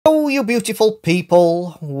you beautiful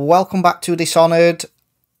people, welcome back to Dishonored.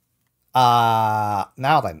 Now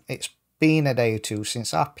then, it's been a day or two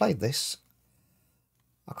since I've played this.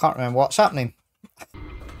 I can't remember what's happening.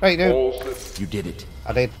 Right, dude. You did it.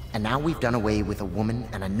 I did. And now we've done away with a woman,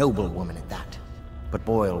 and a noble woman at that. But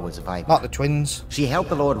Boyle was a viper. Not the twins. She helped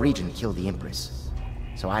the Lord Regent kill the Empress,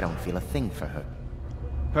 so I don't feel a thing for her.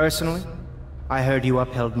 Personally, I heard you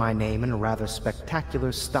upheld my name in a rather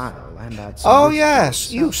spectacular style, and I'd some Oh respect yes,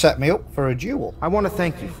 for you yourself. set me up for a duel. I want to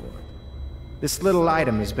thank you for it. This little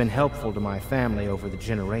item has been helpful to my family over the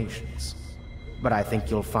generations, but I think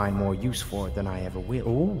you'll find more use for it than I ever will.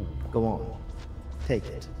 Ooh. Go on, take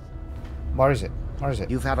it. Where is it? Where is it?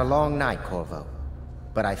 You've had a long night, Corvo,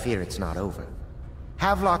 but I fear it's not over.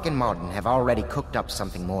 Havelock and Martin have already cooked up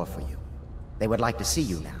something more for you. They would like to see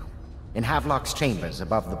you now, in Havelock's chambers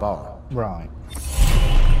above the bar. Right.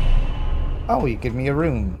 Oh, you give me a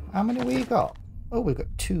room. How many we got? Oh, we've got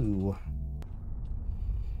 2.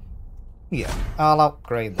 Yeah, I'll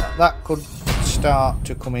upgrade that. That could start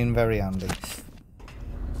to come in very handy.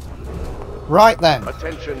 Right then.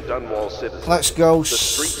 Attention, Dunwall citizens. Let's go The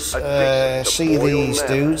streets adjacent to see Boyle these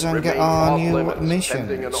Manor dudes and get remain our off new limits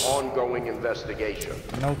pending an missions. ongoing investigation.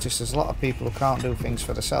 Notice there's a lot of people who can't do things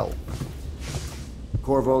for themselves.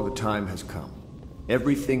 Corvo, the time has come.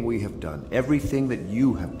 Everything we have done, everything that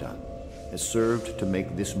you have done, has served to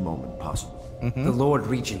make this moment possible. The Lord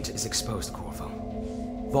Regent is exposed, Corvo.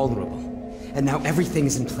 Vulnerable. And now everything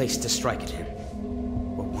is in place to strike at him.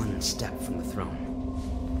 We're one step from the throne.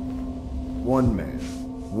 One man,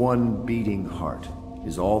 one beating heart,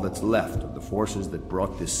 is all that's left of the forces that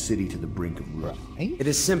brought this city to the brink of ruin. It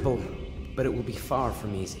is simple, but it will be far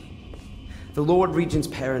from easy. The Lord Regent's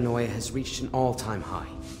paranoia has reached an all-time high.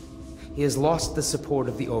 He has lost the support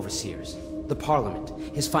of the Overseers, the Parliament,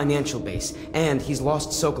 his financial base, and he's lost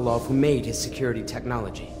Sokolov, who made his security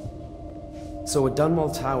technology. So at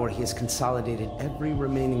Dunwall Tower, he has consolidated every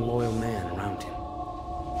remaining loyal man around him.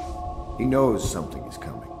 He knows something is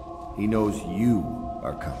coming. He knows you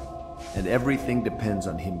are coming. And everything depends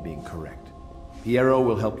on him being correct. Piero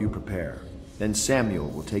will help you prepare. Then Samuel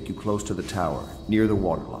will take you close to the tower, near the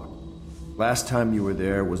waterlock. Last time you were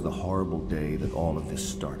there was the horrible day that all of this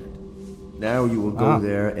started. Now you will go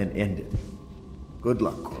there and end it. Good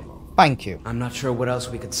luck, Corvo. Thank you. I'm not sure what else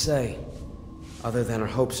we could say, other than our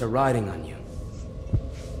hopes are riding on you.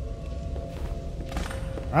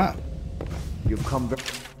 Right. You've come very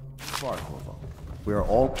far, Corvo. We are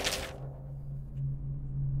all...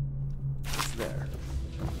 It's there.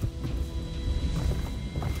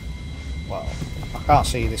 Well, I can't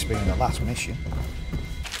see this being the last mission.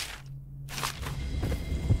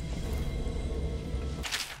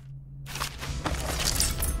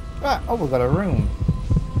 Right, oh, we've got a room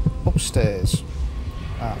upstairs.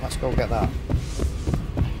 Right, let's go get that.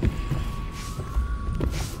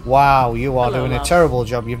 Wow, you are doing a terrible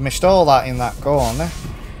job. You've missed all that in that corner.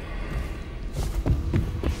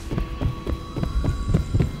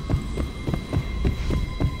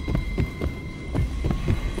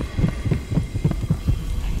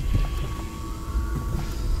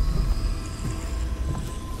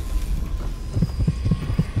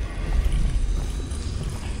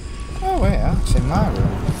 Oh yeah, it's in my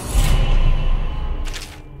room.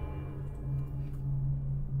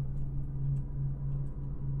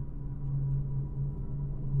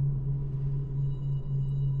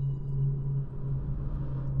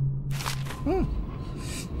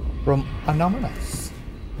 From Anonymous.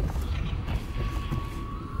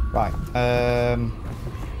 Right,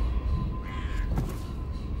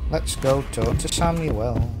 let's go talk to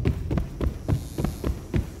Samuel.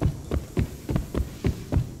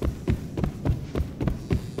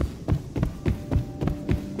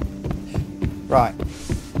 Right,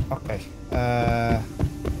 okay,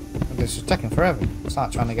 this is taking forever. It's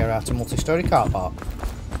like trying to get out a multi-story car park.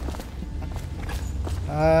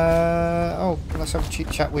 Oh, let's have a chit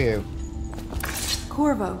chat with you.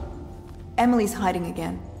 Corvo. Emily's hiding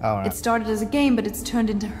again. Oh, right. It started as a game, but it's turned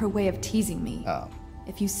into her way of teasing me. Oh,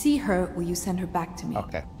 If you see her, will you send her back to me?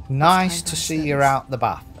 okay. Nice time to for see studies. you out the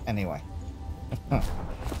bath, anyway.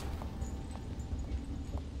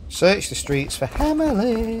 Search the streets for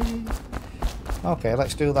Emily. Okay,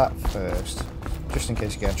 let's do that first. Just in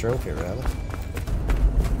case you get a trophy, really.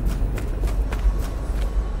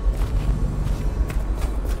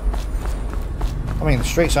 I mean, the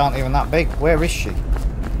streets aren't even that big. Where is she?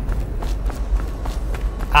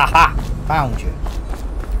 Aha! Found you.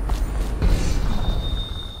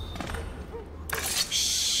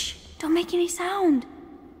 Shh! Don't make any sound.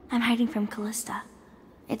 I'm hiding from Callista.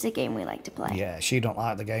 It's a game we like to play. Yeah, she don't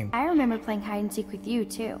like the game. I remember playing hide and seek with you,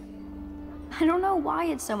 too. I don't know why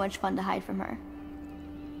it's so much fun to hide from her.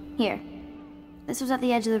 Here. This was at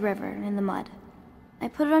the edge of the river, in the mud. I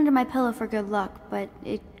put it under my pillow for good luck, but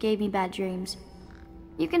it gave me bad dreams.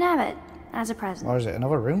 You can have it, as a present. Or is it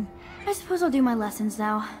another room? I suppose I'll do my lessons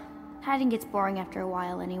now. Hiding gets boring after a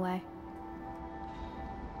while anyway.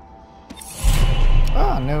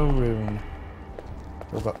 Ah, no room.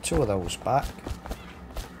 We've got 2 of those back.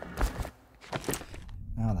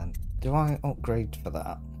 Now then, do I upgrade for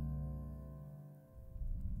that?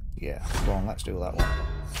 Yeah, go on, let's do that one.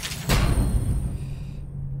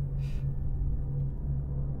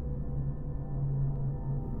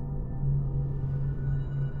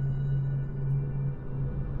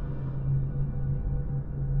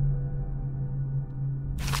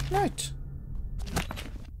 Right.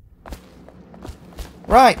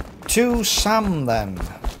 Right, to Sam then.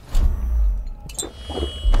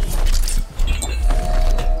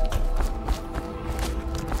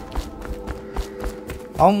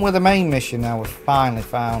 On with the main mission now, we've finally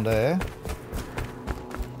found her.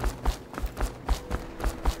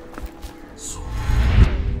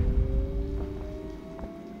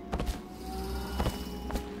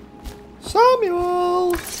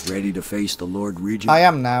 Samuel! Ready to face the Lord Regent? I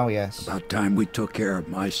am now, yes. About time we took care of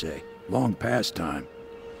my say. Long past time.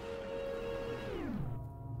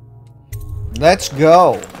 Let's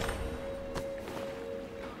go.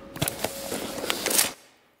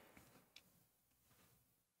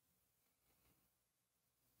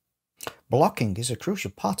 Blocking is a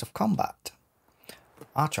crucial part of combat.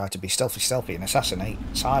 I try to be stealthy and assassinate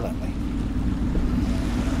silently.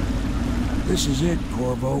 This is it,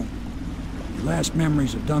 Corvo. Your last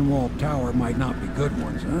memories of Dunwall Tower might not be good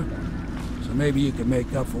ones, huh? So maybe you can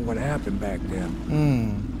make up for what happened back then.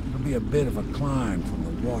 It'll be a bit of a climb from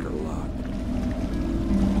the waterlock.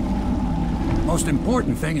 Most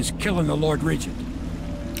important thing is killing the Lord Regent.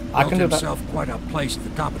 I can do that. Himself quite a place at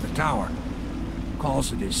the top of the tower.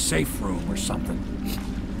 Calls it his safe room or something.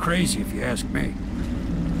 Crazy if you ask me.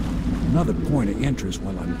 Another point of interest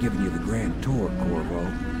while I'm giving you the grand tour, Corvo.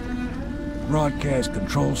 Broadcast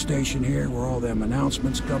control station here where all them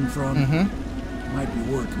announcements come from. Might be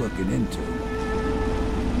worth looking into.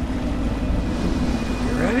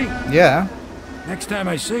 You ready? Yeah. Next time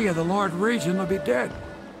I see you, the Lord Regent will be dead.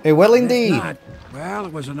 It will If indeed. not, well,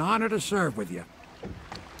 it was an honor to serve with you.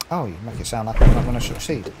 Oh, you make it sound like I'm not going to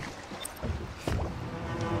succeed.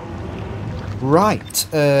 Right.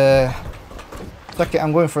 Fuck it,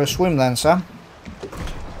 I'm going for a swim then, Sam.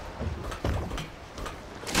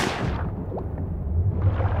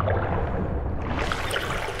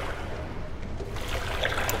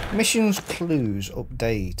 Missions clues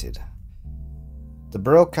updated. The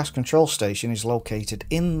broadcast control station is located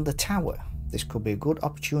in the tower. This could be a good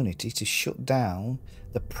opportunity to shut down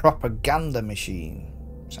the propaganda machine.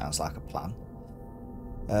 Sounds like a plan.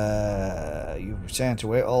 You've returned to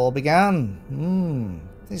where it all began.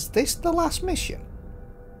 Is this the last mission?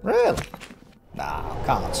 Really? Nah, I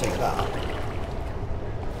can't see that.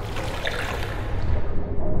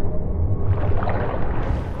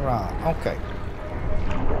 Right, okay.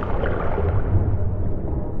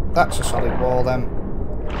 That's a solid wall then.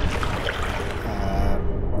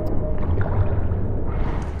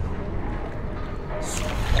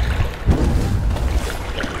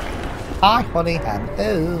 Hi, honey,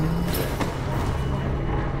 hello.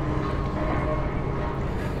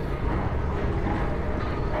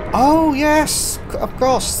 Oh, yes, of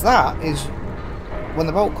course, that is when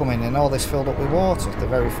the boat come in and all this filled up with water the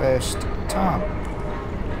very first time.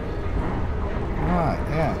 Right,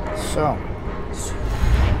 yeah, so.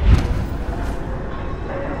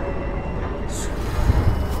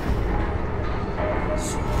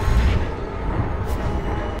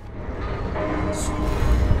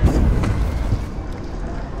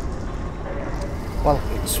 Well,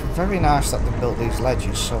 it's very nice that they built these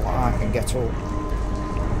ledges so I can get up.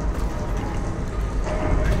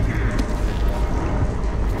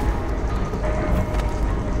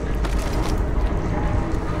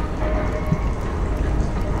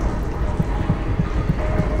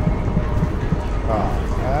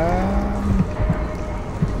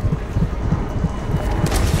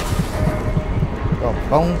 Got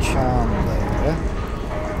bone charm there.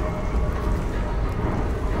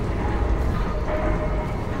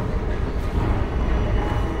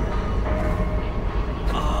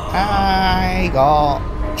 I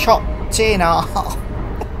got chopped in half.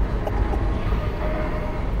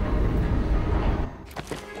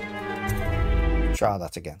 Try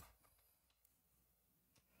that again.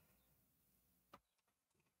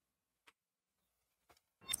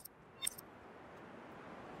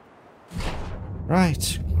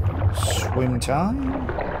 Right, swim time.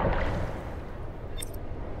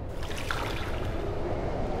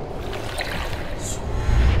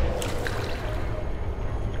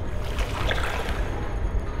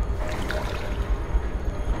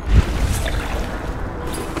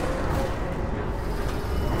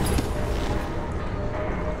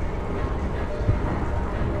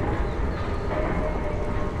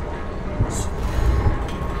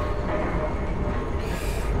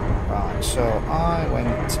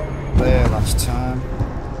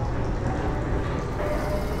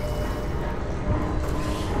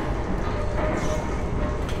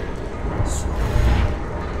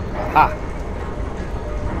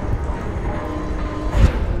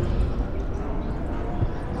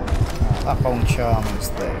 Upon charm is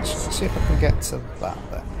this. Let's see if I can get to that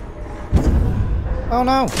then. Oh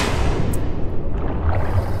no!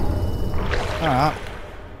 Alright.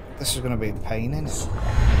 This is going to be a pain, isn't it?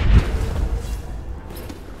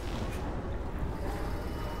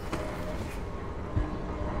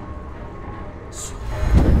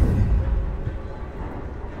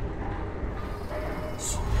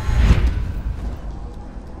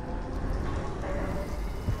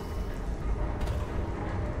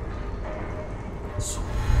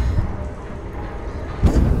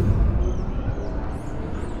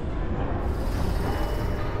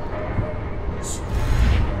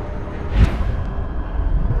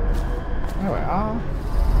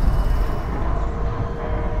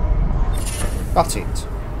 Got it.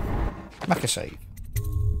 Make a save.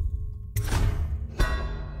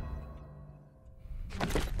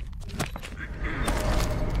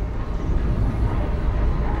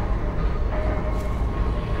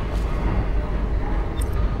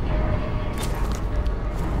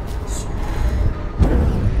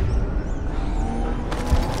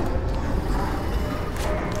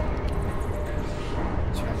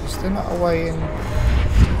 Is there not a way in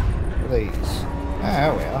these? Oh,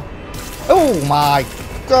 there we are. Oh my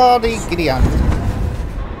godly giddy hand.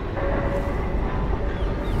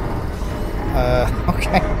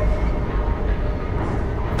 Okay.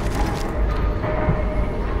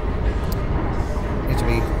 Need to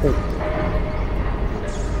be. Oh.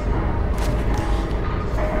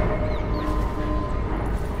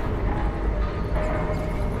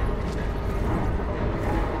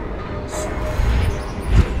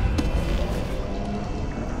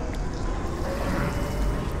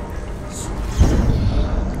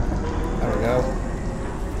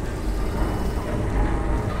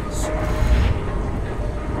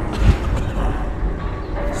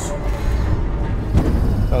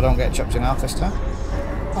 Don't get chopped in half this time.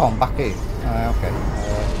 Oh, I'm back here. Okay.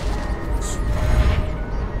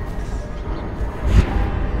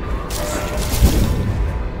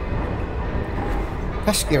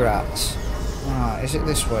 Pesky rats. Ah, is it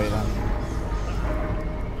this way then?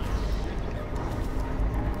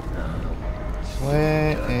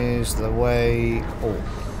 Where is the way? Oh.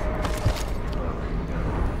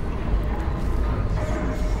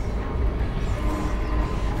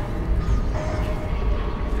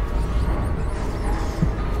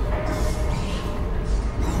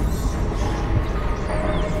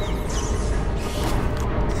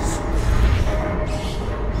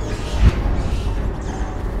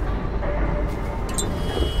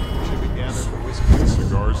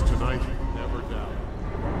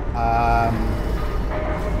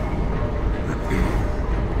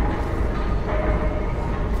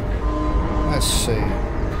 Let's see. In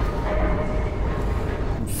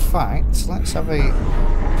fact, let's have a...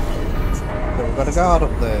 So we've got a guard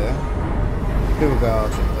up there. 2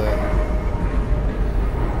 guards up there.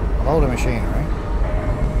 A load of machinery.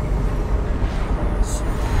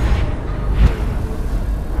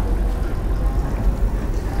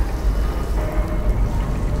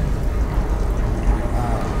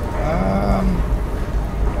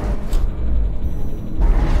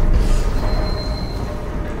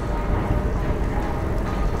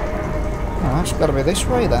 It's got to be this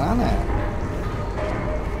way then, hasn't it?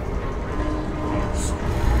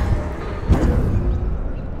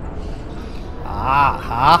 Ah,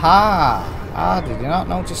 ha, ha! Ah, did you not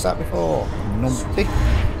notice that before? Numpty.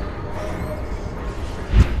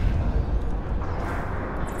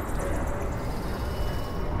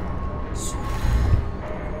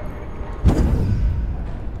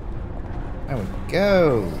 There we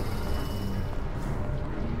go.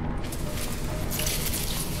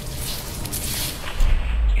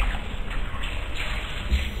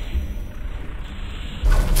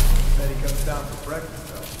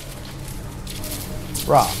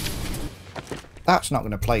 Right. That's not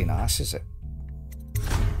going to play nice, is it?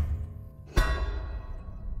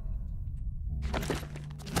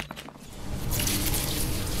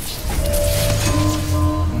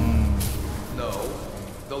 No.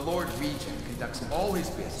 The Lord Regent conducts all his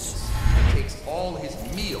business and takes all his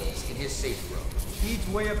meals in his safe room. He's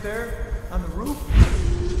way up there on the roof?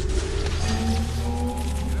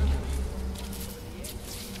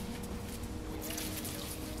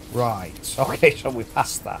 Right. Okay, so we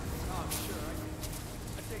passed that.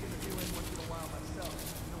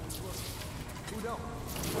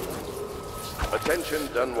 Attention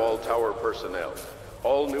Dunwall Tower personnel.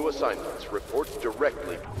 All new assignments report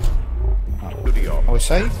directly to studio. Are we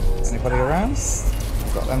safe? Anybody around?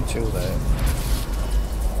 We've got them 2 there.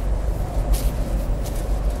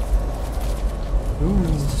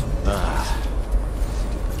 Ooh.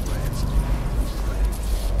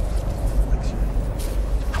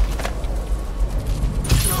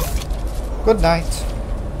 Good night.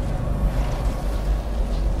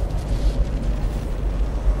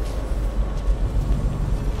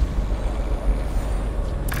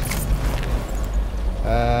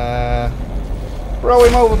 Throw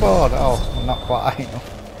him overboard. Oh, not quite.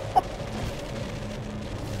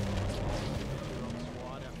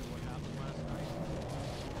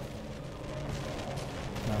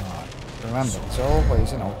 Remember, there's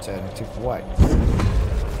always an alternative way.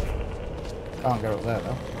 Can't go up there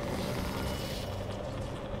though.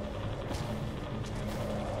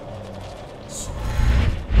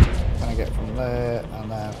 Can I get from there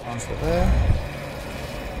and then onto there?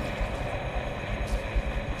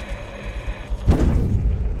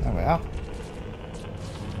 There we are.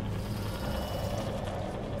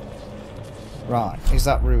 Right, is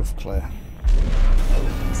that roof clear?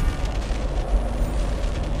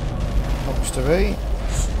 Looks to be.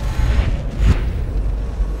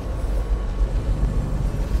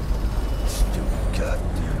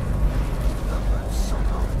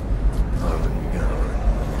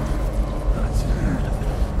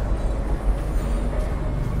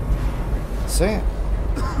 See it?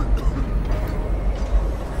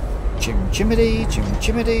 Chim chimity, chim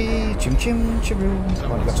chimity, chim chim chiroo.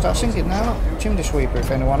 Well, I've got to start singing now. Chimney sweeper,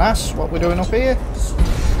 if anyone asks what we're doing up here.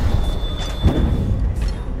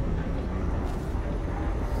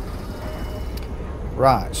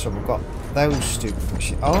 Right, so we've got those stupid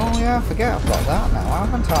machines. Oh yeah, I forget I've got that now,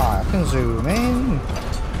 haven't I? I can zoom in.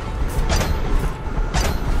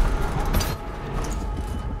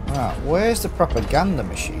 Right, where's the propaganda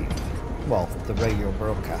machine? Well, the radio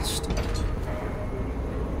broadcast.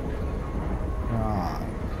 Right.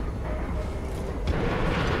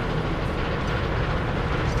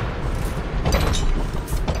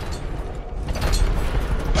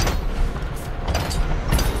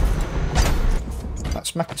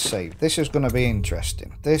 Let's make a save. This is going to be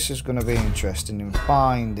interesting. This is going to be interesting in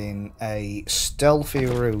finding a stealthy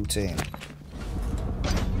route in.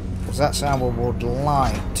 Because that's how I would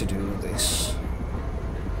like to do this.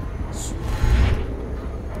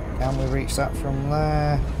 Can we reach that from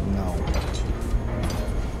there? No.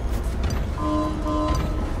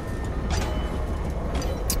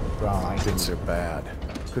 Right. Things are bad.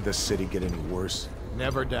 Could the city get any worse?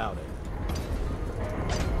 Never doubt it.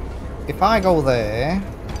 If I go there,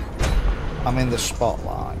 I'm in the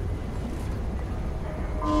spotlight.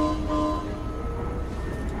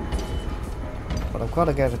 But I've got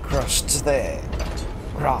to get across to there.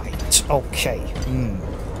 Right, okay.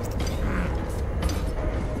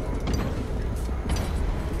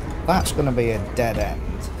 That's going to be a dead end.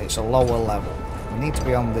 It's a lower level. We need to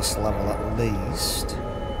be on this level at least.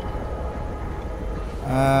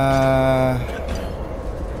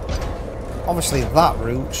 Obviously that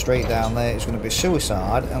route straight down there is going to be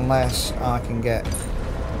suicide unless I can get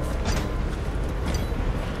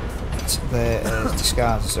there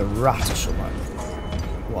disguised as a rat or something.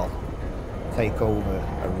 Well, take over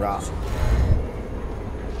a rat.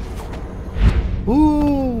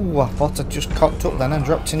 Ooh, I thought I just cocked up then and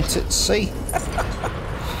dropped into the sea.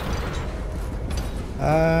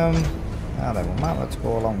 Now then, we might have to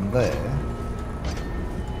go along there.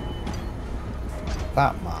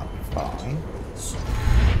 That might be fine.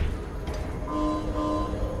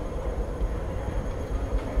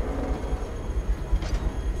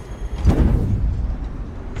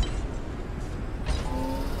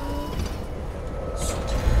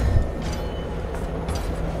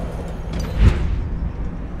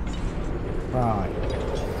 Right,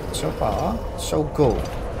 so far, so good.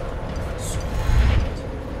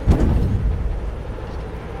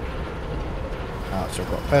 Right, so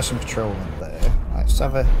we've got a person patrolling there. Let's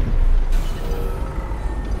have a...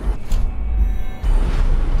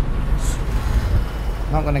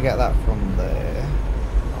 Not going to get that from there.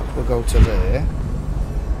 We'll go to there.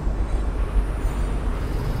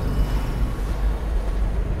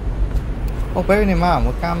 Well, bearing in mind,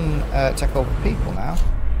 we can take over people now.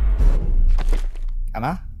 Can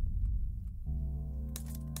I?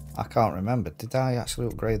 I can't remember. Did I actually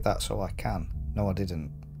upgrade that so I can? No, I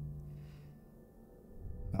didn't.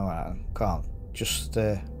 No, I can't. Just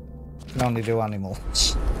can only do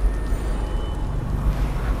animals.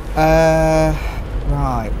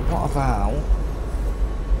 Right, what about...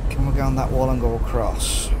 Can we go on that wall and go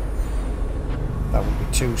across? That would be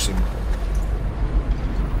too simple.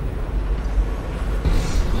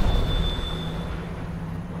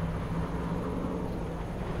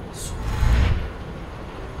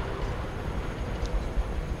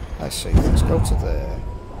 Let's see, let's go to there.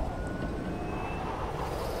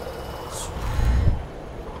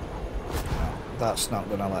 No, that's not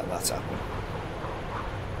going to let that happen.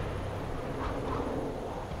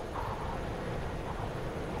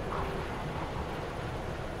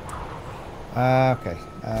 Okay.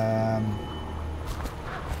 I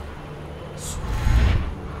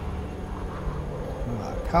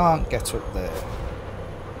can't get up there.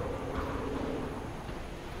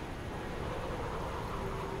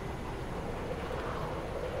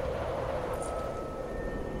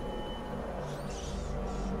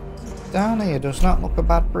 Down here does not look a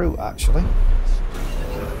bad route, actually.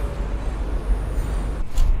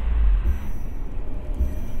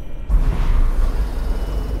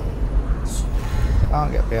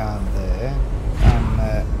 Can't get behind there.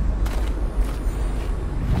 And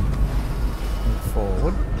move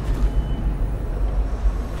forward.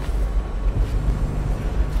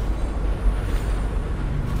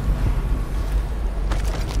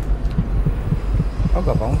 I've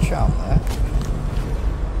got a bone shout there.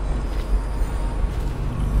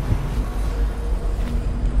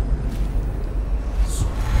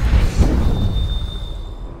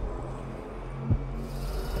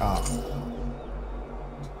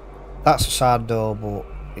 That's a side door, but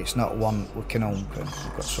it's not one we can open. We've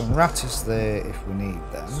got some ratties there if we need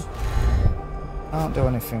them. Can't do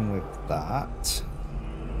anything with that.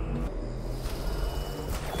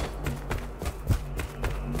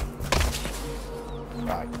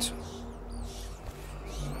 Right.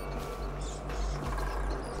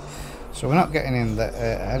 So we're not getting in there.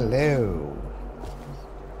 Hello.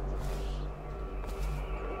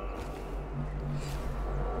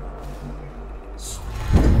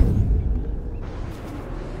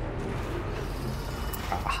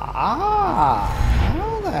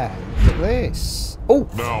 Now then, look at this. Oh,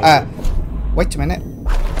 wait a minute.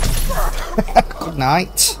 Good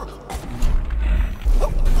night.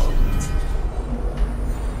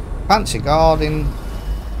 Fancy guarding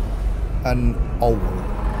an owl.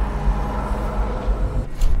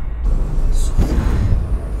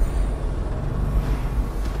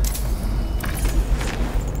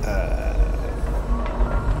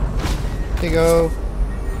 Here you go.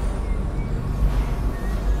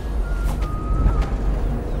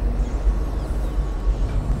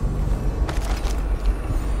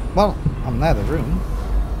 Well, I'm near the room.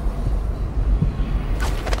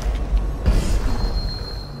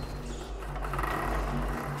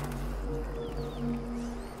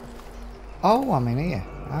 Oh, I'm in here.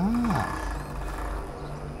 Ah.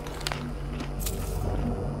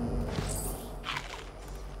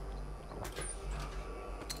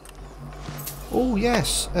 Oh,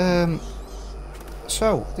 yes.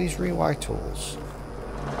 So, these rewire tools.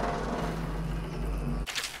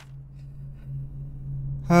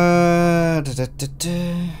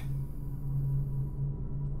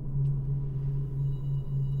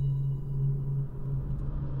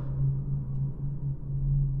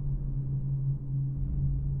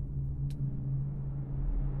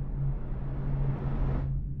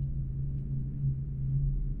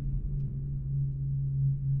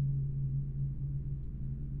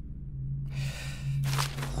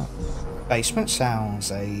 Basement sounds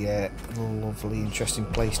a lovely, interesting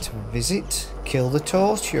place to visit. Kill the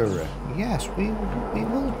torturer. Yes, we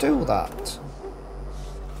will do that.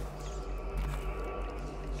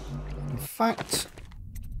 In fact,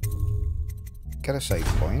 get a save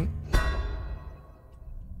point.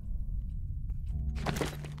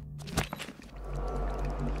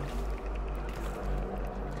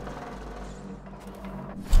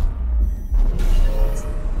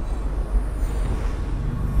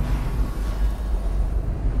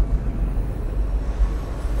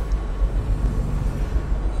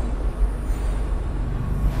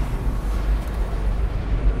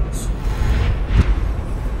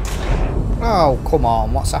 Oh, come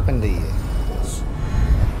on, what's happened here?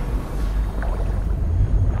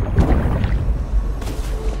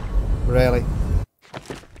 Really?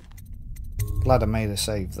 Glad I made a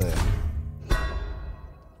save there.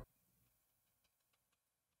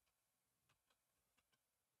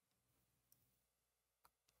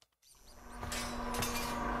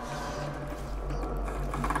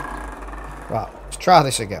 Right, let's try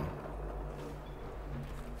this again.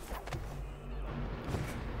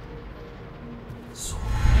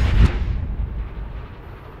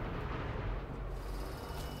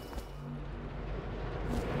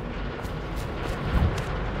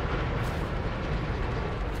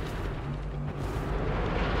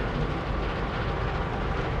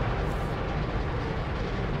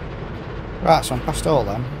 Right, so I'm past all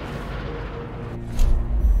them.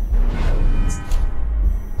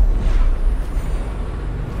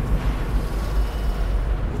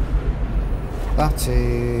 That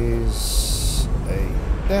is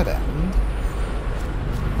a dead end.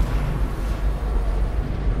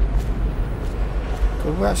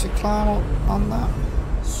 Could we actually climb up on that?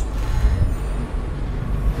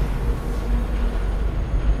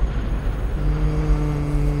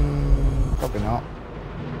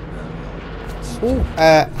 Oh,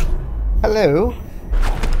 hello.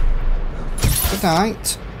 Good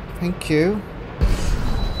night. Thank you.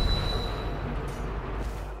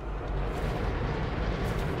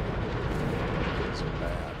 It's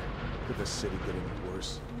bad. Could the city get any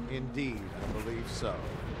worse? Indeed, I believe so.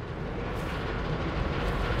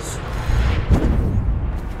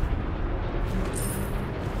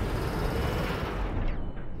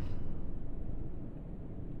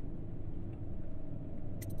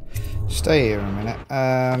 Stay here a minute.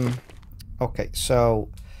 Okay, so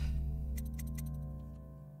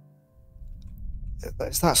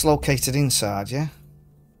that's located inside, yeah?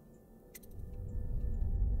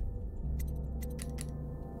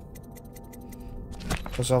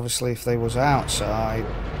 Because obviously if they was outside,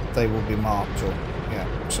 they would be marked up.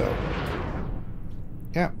 Yeah, so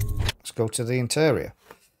yeah, let's go to the interior.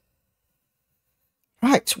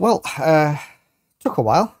 Right, well, took a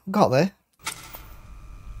while, got there.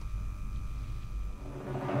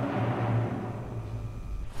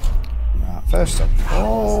 First up,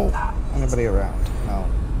 oh, anybody around? No.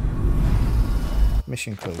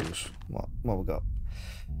 Mission clues. What we got?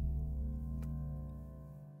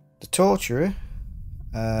 The torturer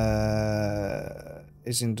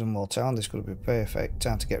is in Dunwall town. This could be perfect.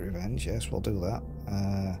 Time to get revenge. Yes, we'll do that.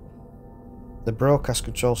 The broadcast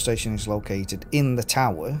control station is located in the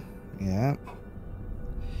tower. Yeah.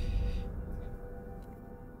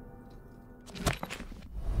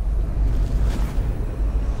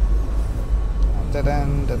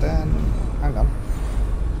 Hang on.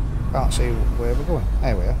 Can't see where we're going.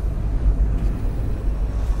 There we are.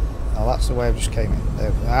 Oh, that's the way I just came in.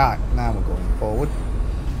 There we are. Alright, now we're going forward.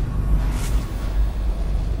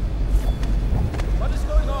 What is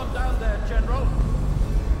going on down there, General?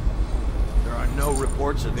 There are no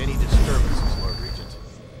reports of any disturbances, Lord Regent.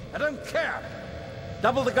 I don't care.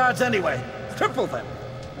 Double the guards anyway. Triple them.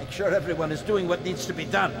 Make sure everyone is doing what needs to be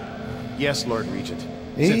done. Yes, Lord Regent.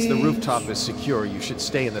 Since the rooftop is secure, you should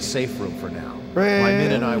stay in the safe room for now. Really My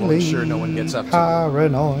men and I will ensure no one gets up to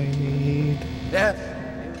paranoid. Yeah.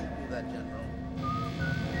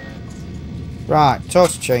 Right,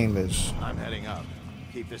 torture chambers. I'm heading up.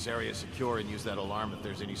 Keep this area secure and use that alarm if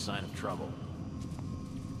there's any sign of trouble.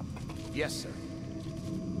 Yes, sir.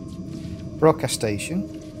 Broadcast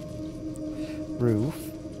station. Roof.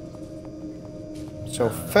 So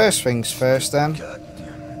first things first then.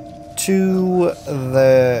 To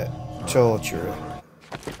the torturer,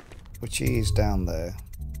 which is down there.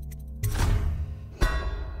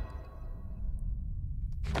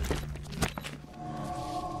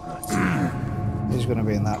 He's going to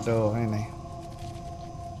be in that door, ain't he?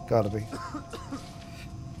 Gotta be.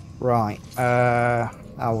 Right, how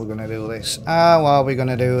are we going to do this? How are we going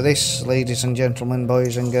to do this, ladies and gentlemen,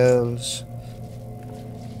 boys and girls?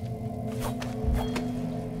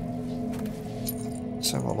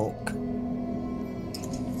 Let's have a look.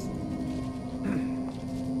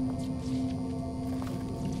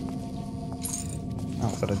 Oh,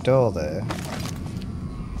 I've got a door there.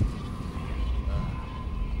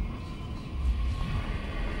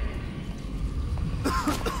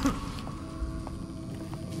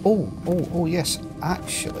 Oh, yes.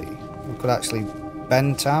 Actually, we could actually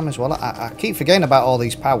bend time as well. I keep forgetting about all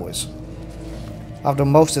these powers. I've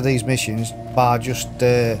done most of these missions by just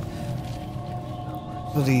bloody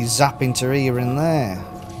zapping to here and there.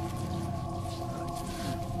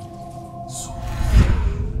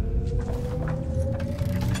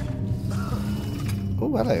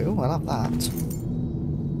 Oh, hello. I'll have that.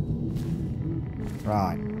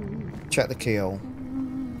 Right. Check the keyhole.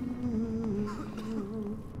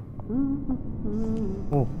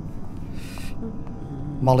 Oh.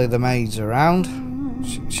 Molly the maid's around.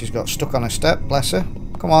 She's got stuck on a step, bless her.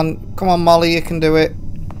 Come on, Molly, you can do it.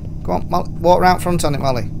 Come on, Molly, walk round front on it,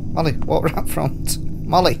 Molly. Molly, walk round front.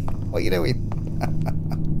 Molly, what are you doing?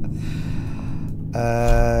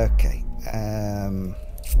 Okay.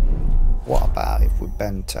 What about if we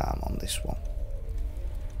bend time on this one?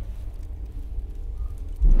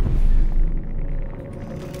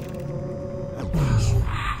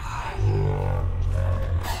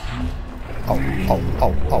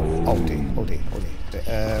 Oh dear.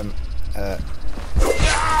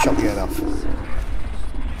 Chop your head off.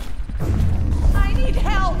 I need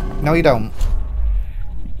help! No, you don't.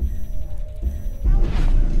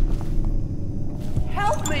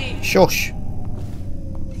 Help me! Shush.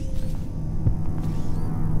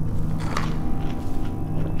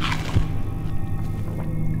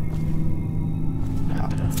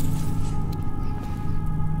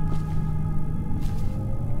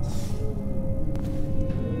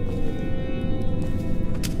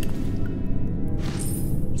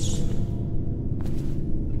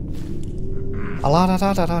 La da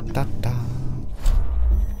da da da da da.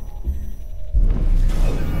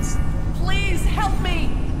 Please help me!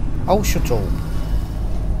 Oh, shut up.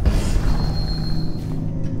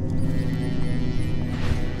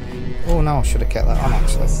 Oh no, I should have kept that on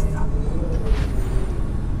actually.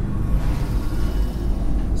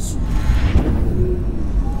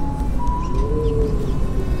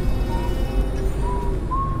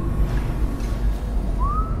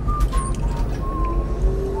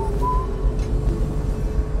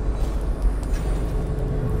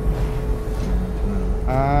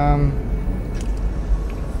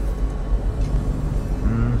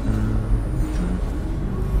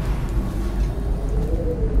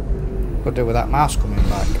 Could do with that mouse coming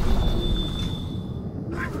back.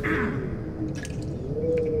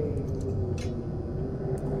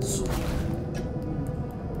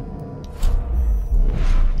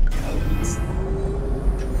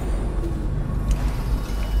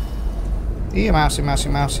 Here, mousey, mousey,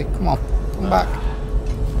 mousey. Come on, come back.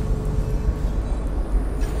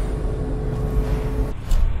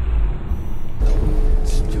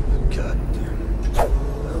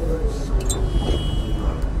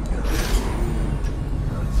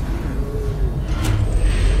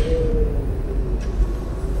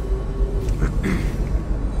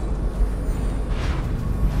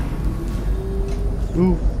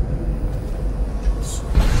 Ooh.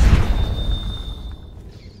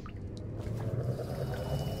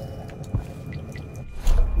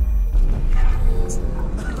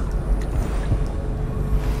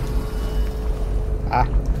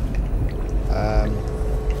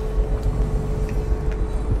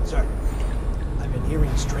 Sir, I've been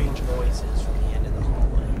hearing strange noises from the end of the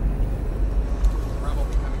hallway.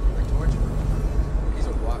 Probably coming from the torture room. He's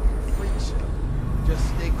a walking freak show. Just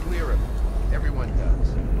stay clear of him. Everyone does.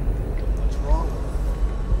 What's wrong with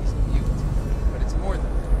him? He's mute. But it's more than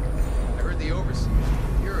that. I heard the overseers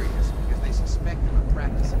were furious because they suspect him of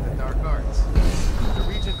practicing the dark arts. The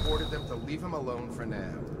Regent ordered them to leave him alone for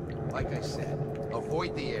now. Like I said,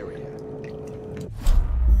 avoid the area.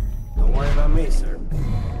 Don't worry about me, sir.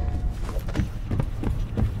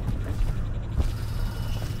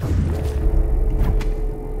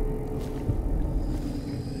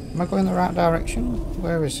 Am I going the right direction?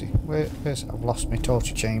 Where is he? Where's I've lost my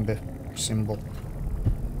torture chamber symbol.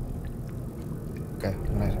 Okay,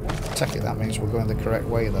 I'm gonna take it that means we're going the correct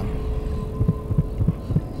way then.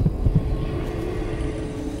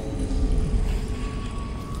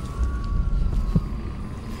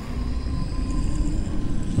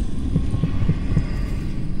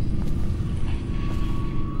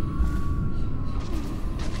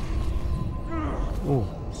 Oh,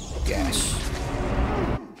 yes.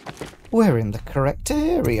 We're in the correct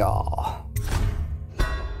area.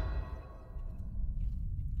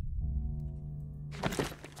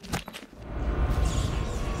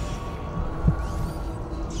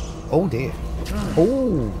 Oh dear.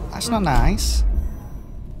 Oh, that's not nice.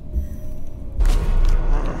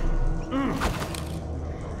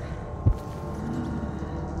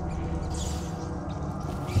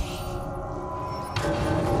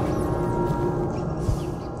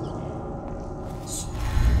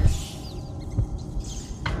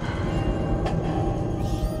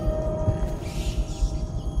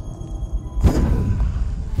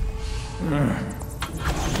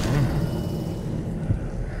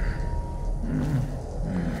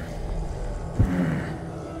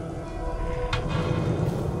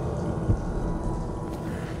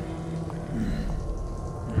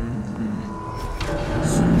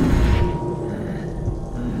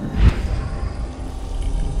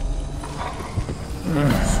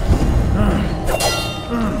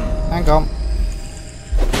 Hang on.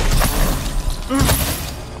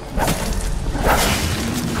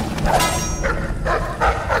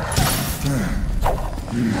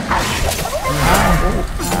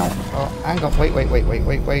 Oh, hang on.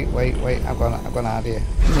 Wait. I've got an idea.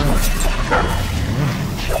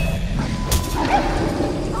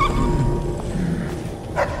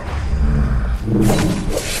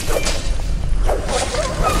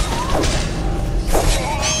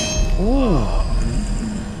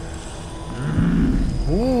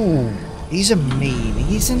 He's a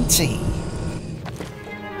meanie, isn't he?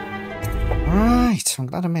 Right, I'm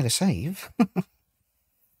glad I made a save.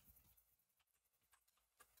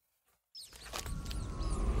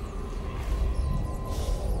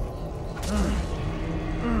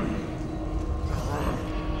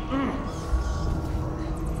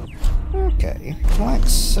 Okay,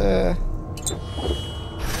 let's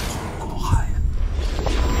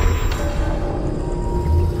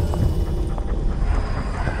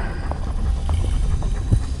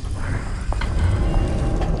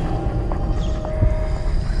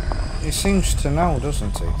seems to know,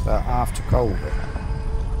 doesn't he, that I've took over.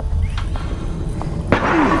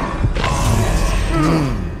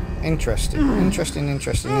 Interesting.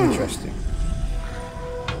 Interesting.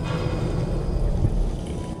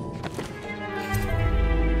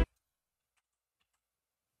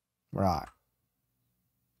 Right.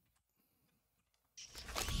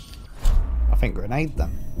 I think grenade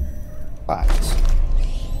them. Right.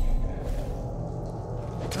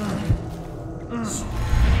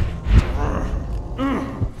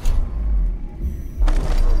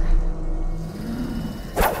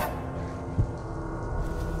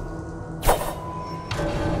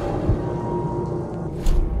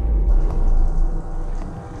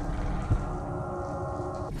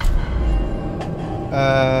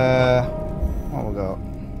 What we got?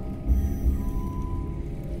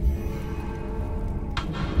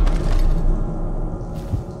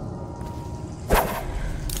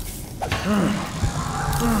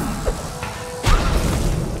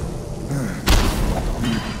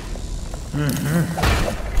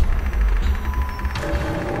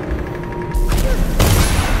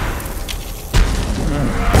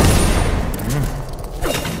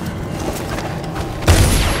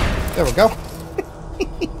 There we go.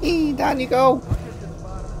 Down you go.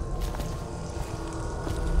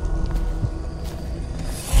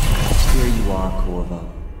 Here you are, Corvo,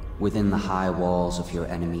 within the high walls of your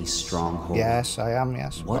enemy's stronghold. Yes, I am,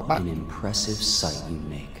 yes. What an impressive sight you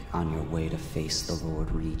make on your way to face the Lord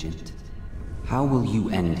Regent. How will you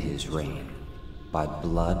end his reign? By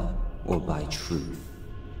blood or by truth?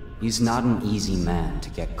 He's not an easy man to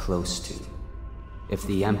get close to. If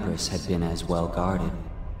the Empress had been as well guarded,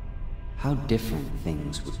 how different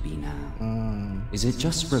things would be now. Is it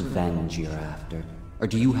just revenge you're after? Or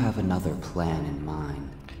do you have another plan in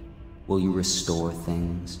mind? Will you restore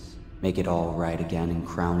things? Make it all right again and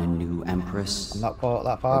crown a new Empress? I'm not quite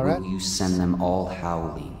that far, or will you send them all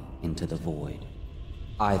howling into the void?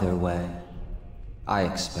 Either way, I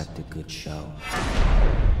expect a good show.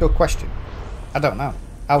 Good question. I don't know.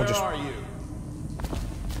 I would just... Where are you?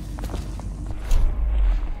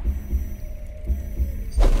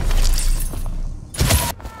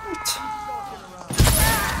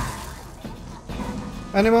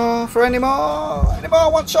 Any more? For any more? Any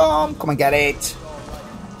more? Want some? Come and get it.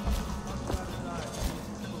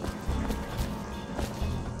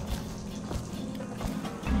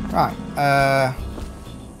 Right.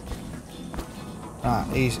 Right.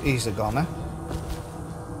 He's a goner.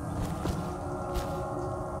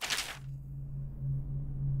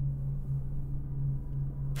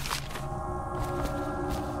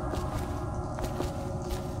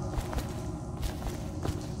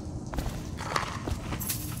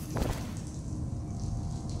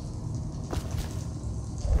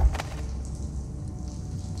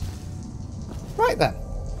 Right then.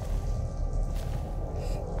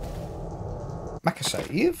 Make a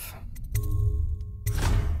save.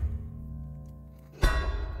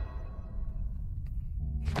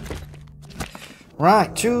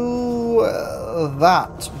 Right, to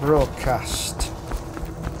that broadcast.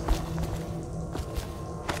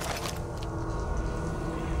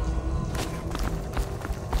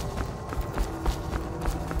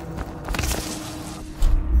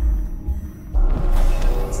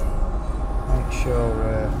 Make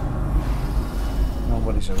sure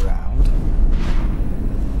nobody's around.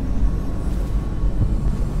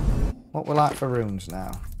 What we like for runes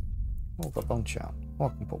now? Oh, we've got bone chart. Oh, I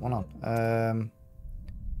can put one on.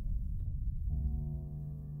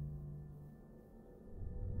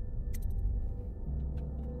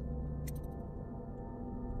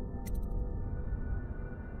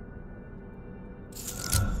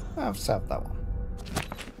 I've saved that one.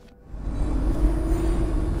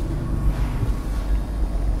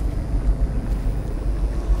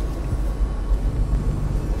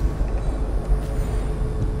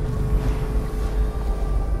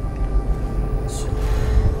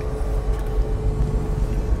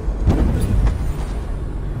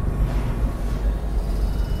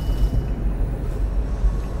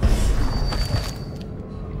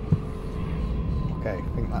 Okay,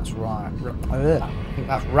 I think that's right. I think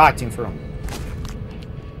that's right in front.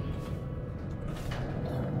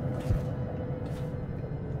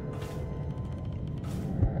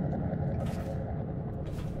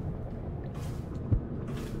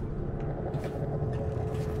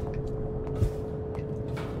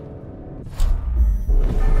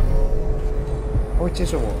 Oh, it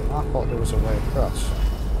is a wall. I thought there was a way across.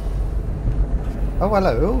 Oh,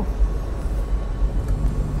 hello.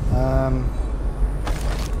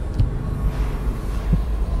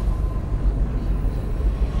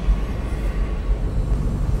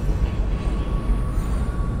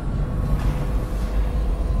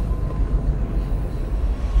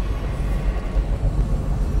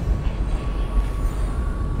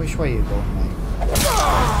 Which way are you going, mate?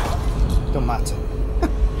 Don't matter.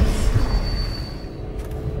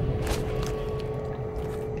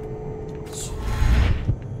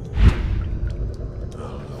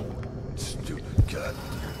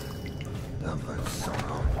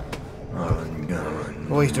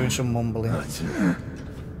 Oh, he's doing some mumbling.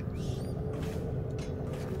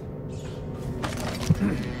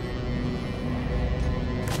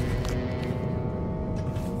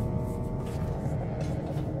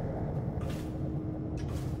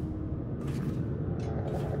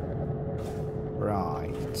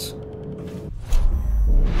 Right.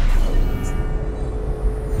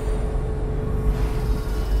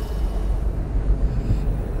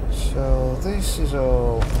 So this is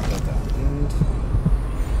all dead end.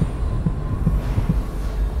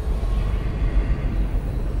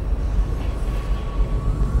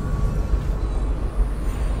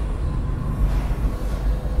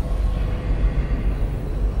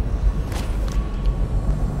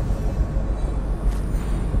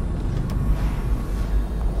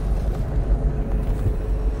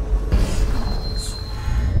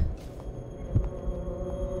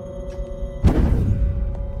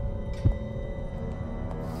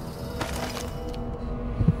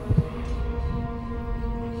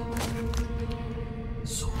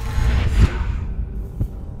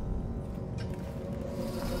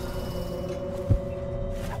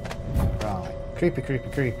 Creepy, creepy,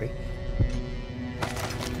 creepy.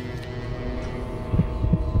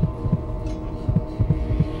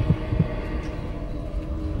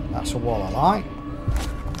 That's a wall I like.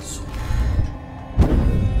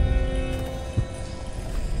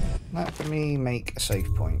 Let me make a save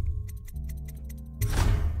point.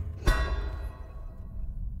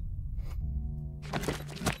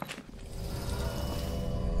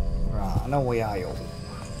 Right, I know we are.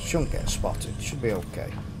 Shouldn't get spotted. Should be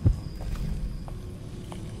okay.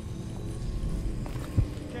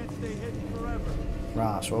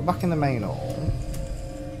 Right, so we're back in the main hall.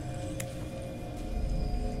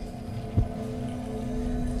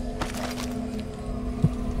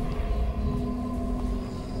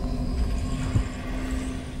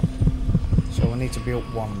 So we need to be up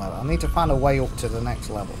one level. I need to find a way up to the next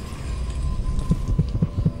level.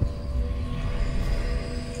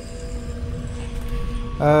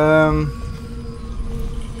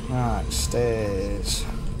 Right, stairs.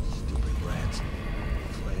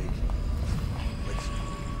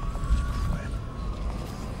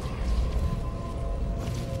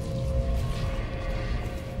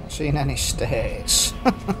 Seen any stairs.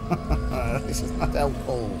 This is not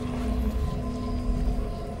helpful.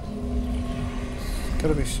 There's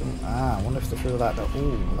gotta be some. Ah, I wonder if they're through that door.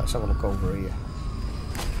 Ooh, let's have a look over here.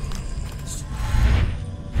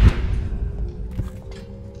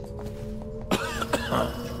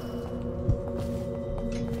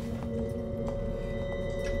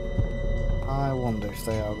 I wonder if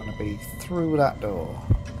they are going to be through that door.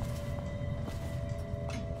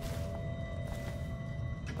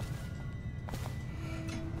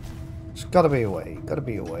 Gotta be a way, gotta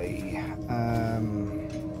be a way.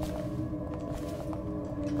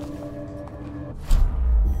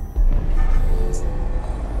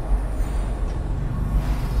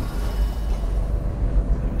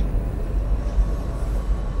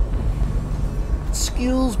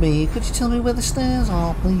 Excuse me, could you tell me where the stairs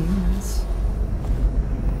are, please?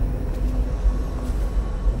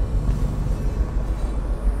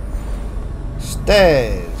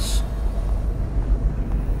 Stairs.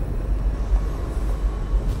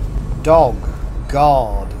 Dog.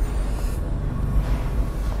 God.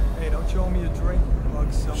 Hey, don't you owe me a drink.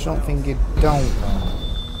 Something you don't want.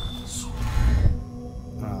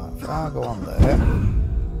 Right, if I go on there.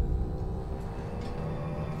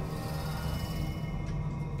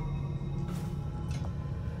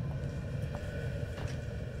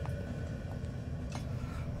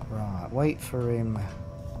 Right, wait for him.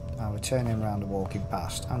 I'll return him round and walking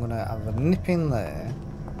past. I'm gonna have a nip in there.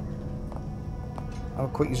 Have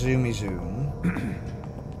a quick zoomy zoom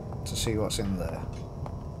to see what's in there.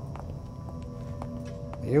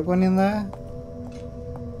 Are you going in there?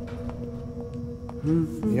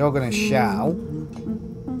 You're going to shout.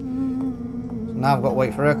 So now I've got to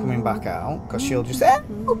wait for her coming back out because she'll just help,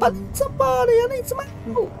 I need somebody, I need some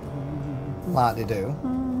help. Like they do.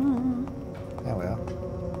 There we are.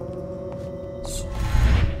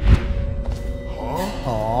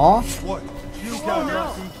 Aww. What? You got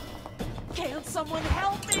nothing. Can't someone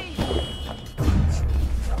help me?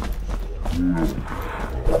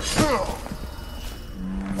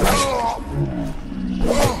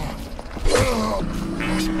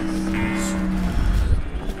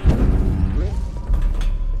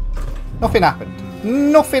 Nothing happened.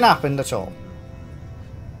 Nothing happened at all.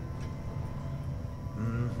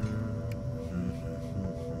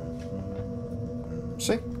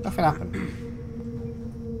 See? Nothing happened.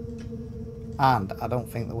 And I don't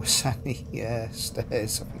think there was any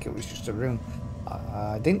stairs. I think it was just a room.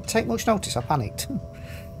 I didn't take much notice. I panicked.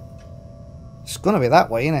 It's gonna be that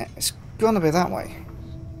way, isn't it? It's gonna be that way.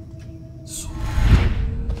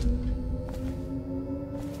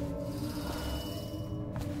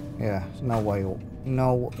 Yeah, no way up.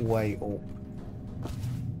 No way up.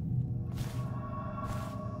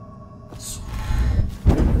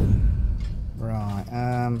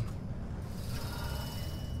 Right,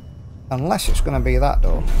 unless it's going to be that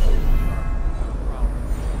door.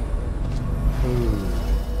 Ooh,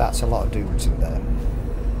 that's a lot of dudes in there.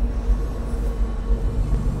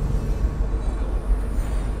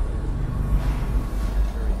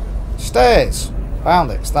 Stairs!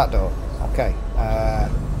 Found it, it's that door. Okay,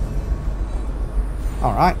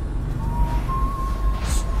 alright.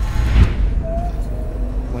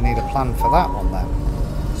 We need a plan for that one then.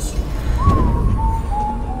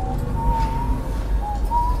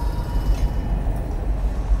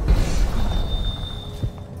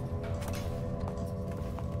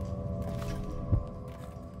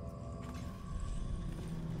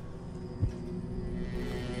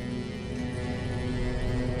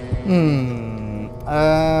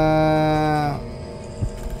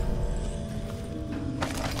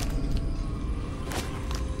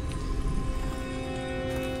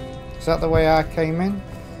 Is that the way I came in?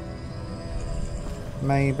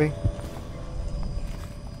 Maybe.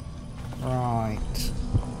 Right.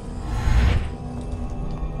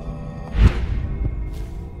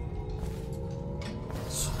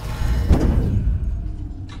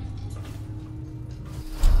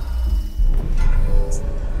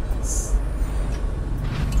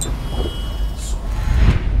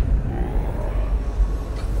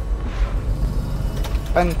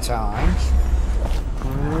 Spend time.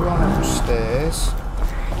 Run upstairs.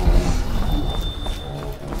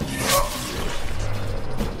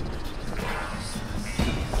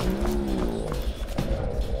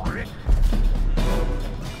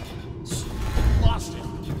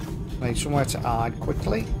 Need somewhere to hide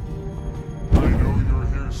quickly. I know you're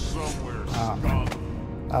here somewhere, Scott.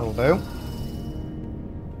 That'll do.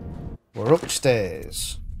 We're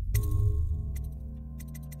upstairs.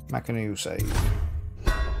 Make a new save.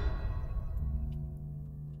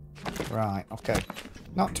 Right, okay.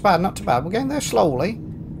 Not too bad, not too bad. We're getting there slowly.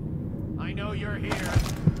 I know you're here.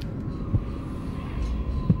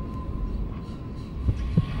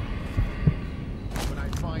 When I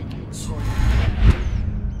find you, it's going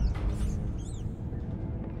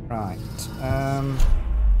Right.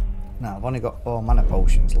 Now, I've only got 4 mana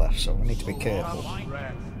potions left, so we need to be careful.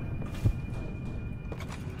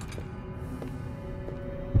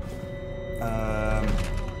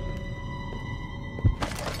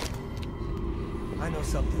 I know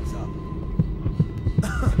something's up.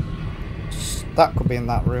 That could be in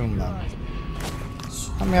that room, then.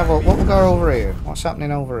 Let me have a look. What we got over here? What's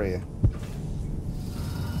happening over here?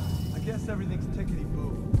 I guess everything's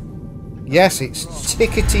tickety-boo. Yes, it's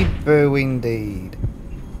tickety-boo indeed.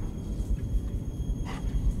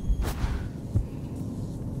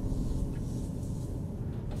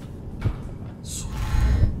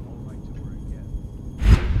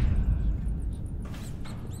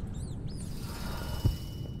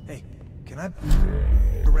 Hey, can I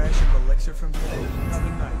a ration of elixir from today? Another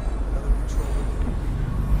night, another patrol with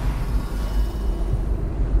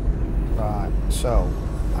you. Right, so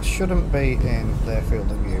I shouldn't be in their field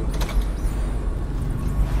of view.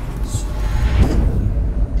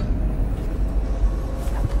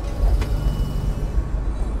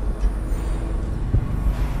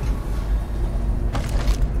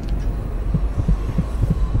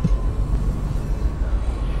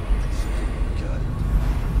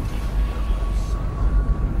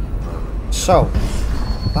 So,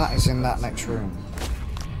 that is in that next room.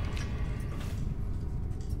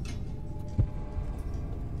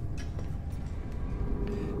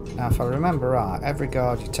 Now, if I remember right, every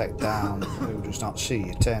guard you take down who does not see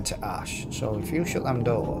you turn to ash. So if you shut them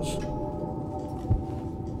doors...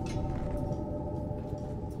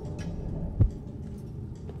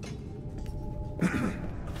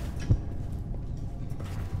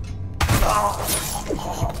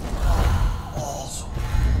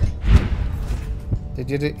 Did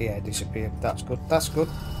you do? Yeah, it disappeared. That's good. That's good.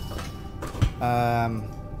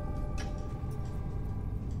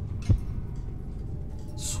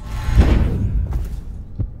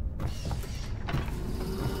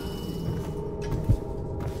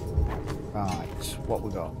 Right, what we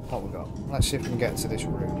got? What we got? Let's see if we can get to this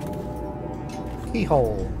room.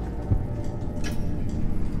 Keyhole.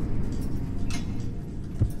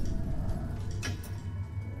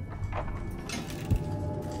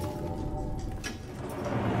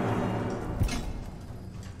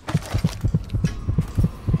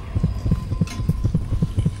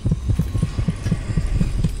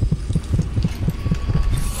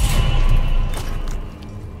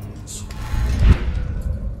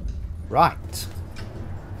 Right.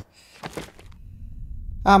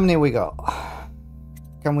 How many we got?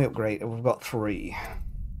 Can we upgrade? We've got 3.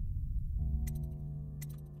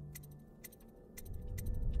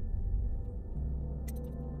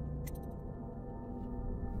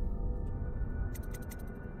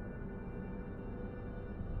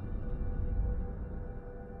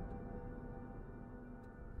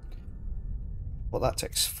 Well, that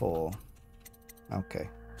takes 4. Okay.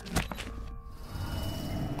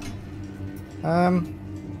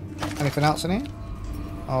 Anything else in here?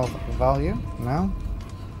 Of value? No?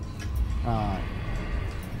 Right.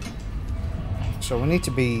 So we need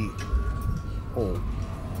to be... Oh.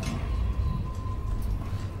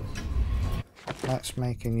 Let's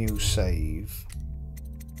make a new save.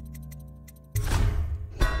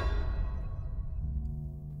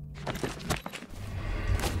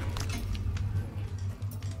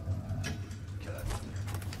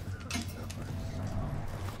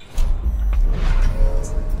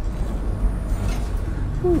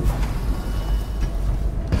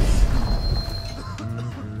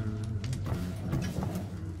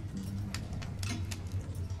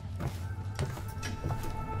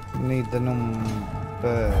 Need the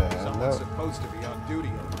number. Someone's supposed to be on duty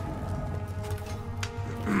over.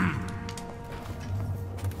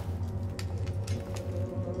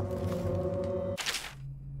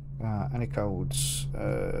 Any codes?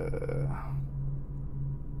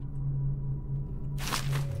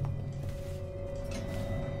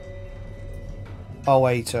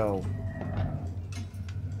 080.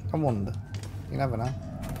 I wonder. You never know.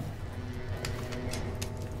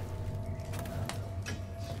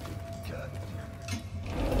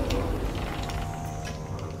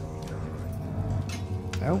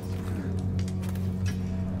 No.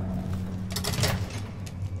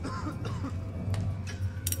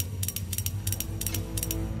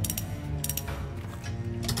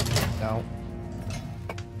 No.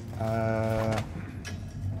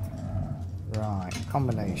 Right,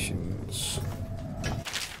 combinations.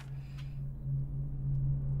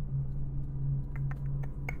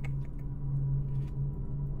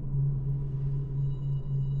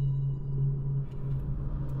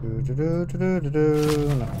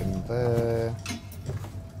 Nothing there.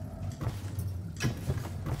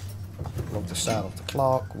 Love the style of the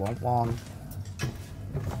clock. Want one.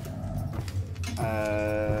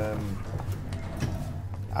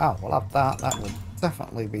 Oh, we'll have that. That will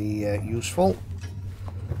definitely be useful.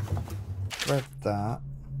 Read that.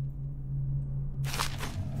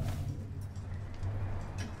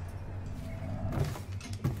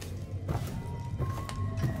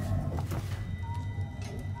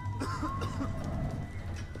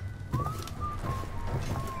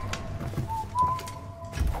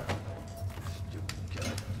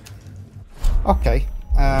 Okay.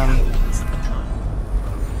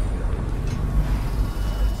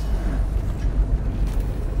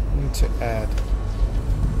 Need to add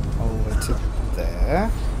over to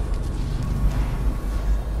there.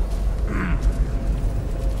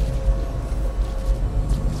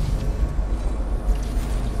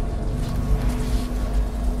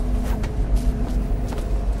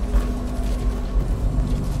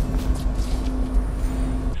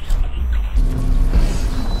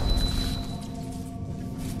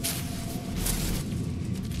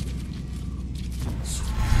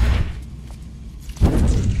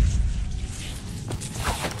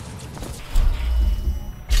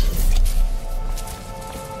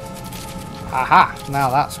 Aha! Now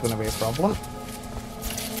that's going to be a problem.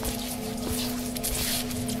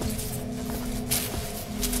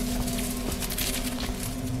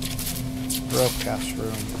 Broadcast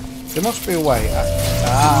room. There must be a way.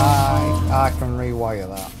 I can rewire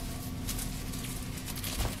that.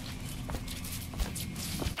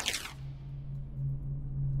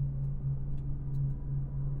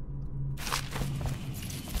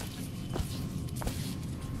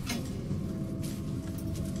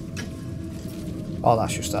 Oh,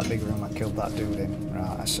 that's just that big room I killed that dude in.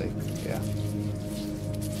 Right, I see. Yeah.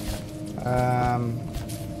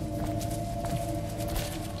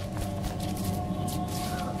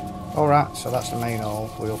 Alright, so that's the main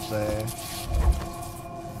hall. We're up there.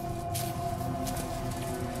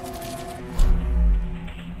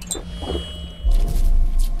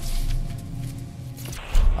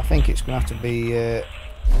 I think think it's going to have to be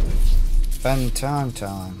spend time.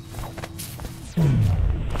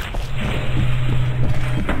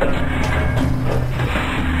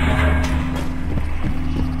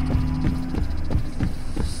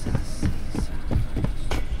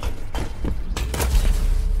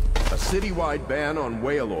 A citywide ban on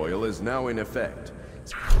whale oil is now in effect.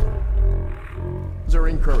 Are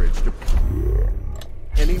encouraged to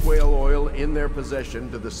any whale oil in their possession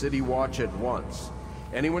to the city watch at once.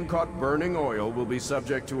 Anyone caught burning oil will be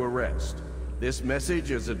subject to arrest. This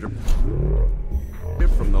message is a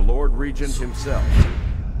directive from the Lord Regent himself.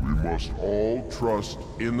 We must all trust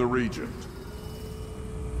in the Regent.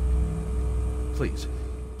 Please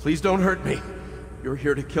don't hurt me. You're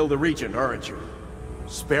here to kill the Regent, aren't you?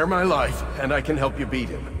 Spare my life, and I can help you beat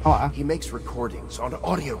him. He makes recordings on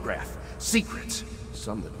audiograph, secrets.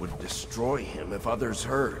 Some that would destroy him if others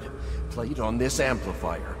heard. Played on this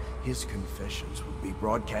amplifier, his confessions would be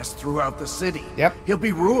broadcast throughout the city. Yep. He'll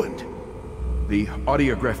be ruined. The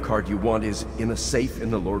audiograph card you want is in a safe in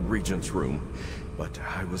the Lord Regent's room. But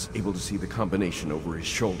I was able to see the combination over his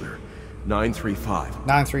shoulder. 935.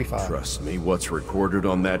 935. Trust me, what's recorded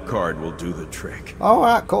on that card will do the trick.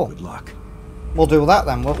 Alright, cool. Good luck. We'll do that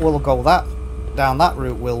then. We'll go down that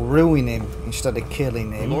route. We'll ruin him instead of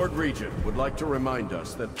killing him. The Lord Regent would like to remind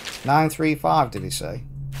us that 935, did he say?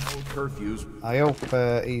 Curfews. I hope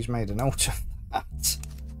he's made a note of that.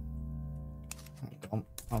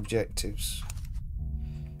 Objectives.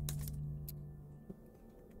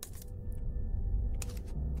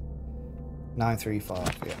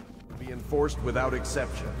 $935, yeah. Be enforced without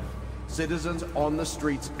exception. Citizens on the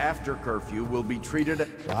streets after curfew will be treated.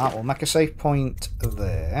 Right, we'll make a safe point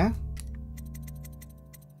there.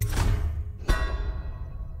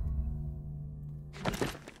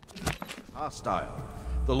 Hostile.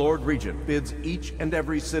 The Lord Regent bids each and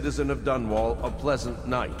every citizen of Dunwall a pleasant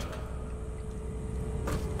night.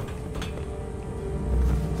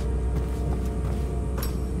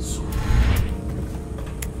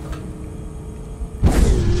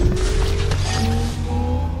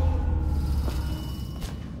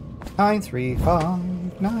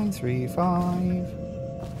 $935.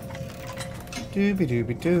 Dooby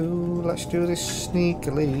dooby doo. Let's do this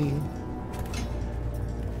sneakily.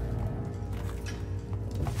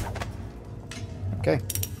 Okay.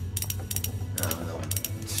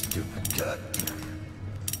 Stupid cut.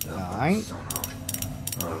 9.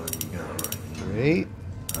 3.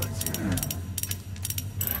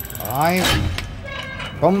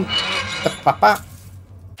 5. Boom. Papa.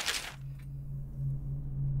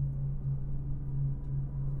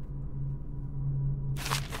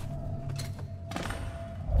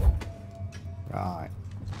 Right.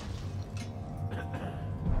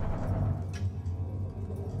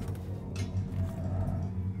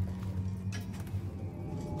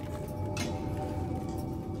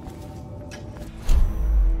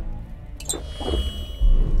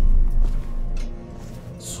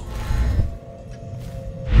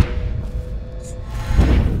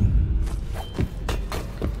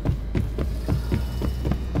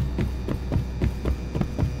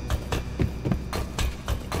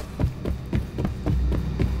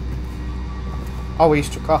 Oh, he's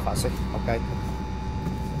took off, has he? Okay.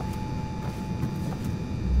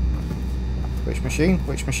 Which machine?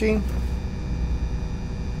 Which machine?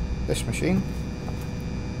 This machine?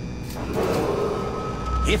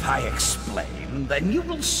 If I explain, then you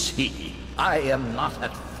will see I am not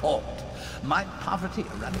at fault. My poverty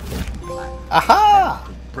eradication plan. Aha!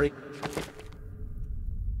 Break.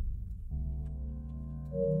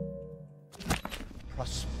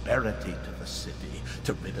 Prosperity to the city,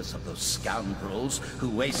 to rid us of those scoundrels who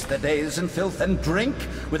waste their days in filth and drink,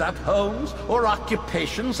 without homes or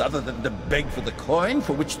occupations other than to beg for the coin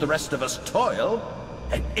for which the rest of us toil.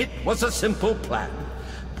 And it was a simple plan.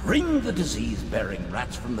 Bring the disease-bearing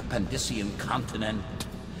rats from the Pandician continent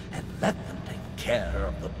and let them take care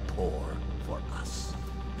of the poor for us.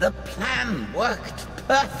 The plan worked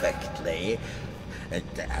perfectly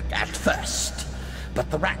at first. But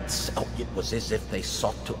the rats, oh, it was as if they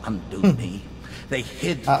sought to undo me. They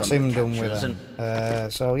hid That's from him the done with captures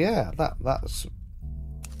him. So yeah, that's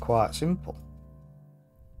quite simple.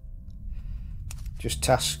 Just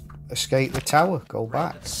escape the tower, go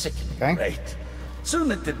back. Okay. Great. Soon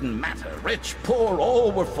it didn't matter. Rich, poor,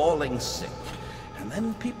 all were falling sick. And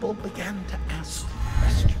then people began to ask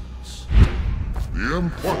questions. The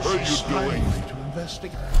Empress, what are you doing? To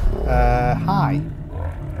investigate. Hi.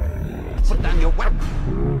 Put down your weapon.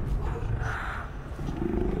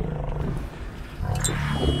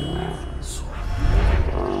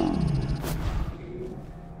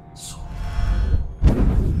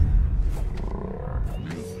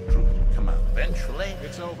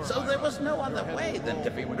 no other way than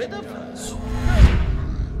to be rid of her.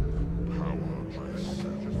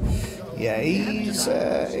 Yeah, he's,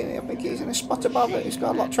 I think he's in a spot above it. He's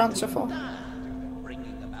got a lot to answer for.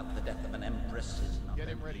 Bringing about the death of an Empress is not. Get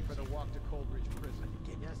him ready for the walk to Coldridge Prison.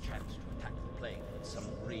 Give you a chance to attack the plague with some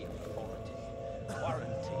real authority.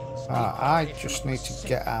 Quarantines. I just need to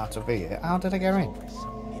get out of here. How did I get in?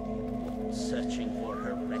 Searching for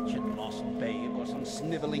her wretched lost babe, or some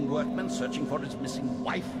sniveling workman searching for his missing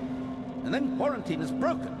wife. And then quarantine is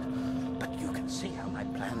broken. But you can see how my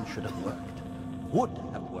plan should have worked. Would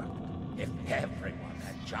have worked if everyone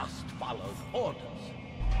had just followed orders.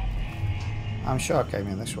 I'm sure I came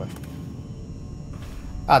in this way.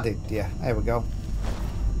 I did, yeah. There we go.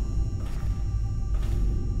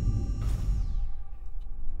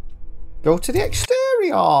 Go to the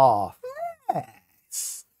exterior!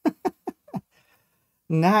 Yes!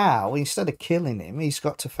 Now, instead of killing him, he's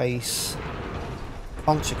got to face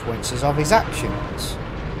consequences of his actions.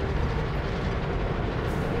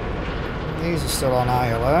 These are still on high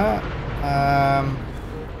alert.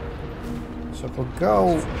 So if we'll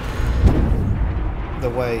go the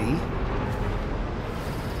way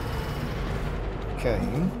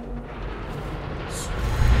came.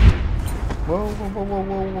 Whoa, whoa, whoa, whoa,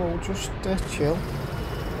 whoa, whoa, just chill.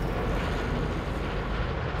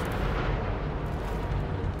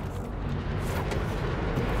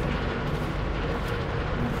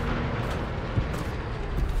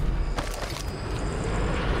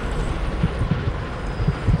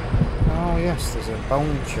 Oh yes, there's a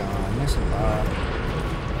bone charm, isn't there?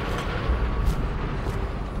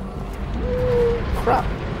 Crap.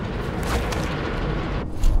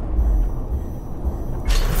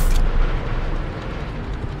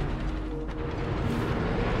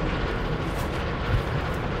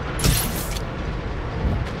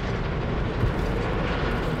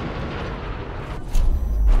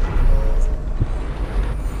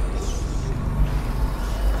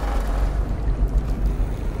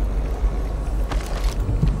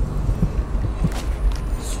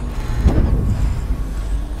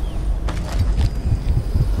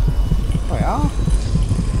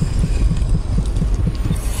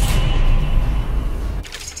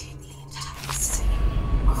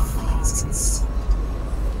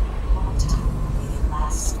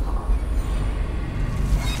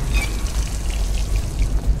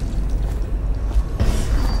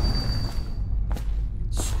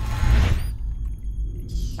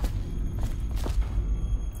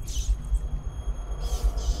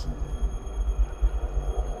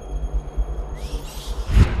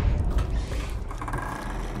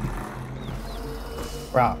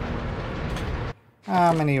 Right.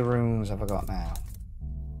 How many rooms have I got now?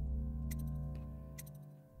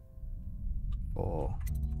 4.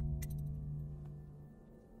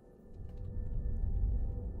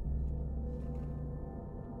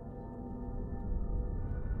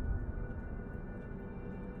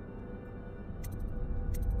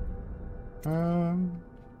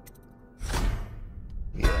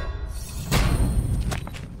 Yeah.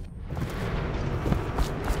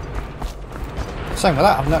 Same with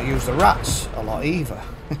that, I've not used the rats a lot either.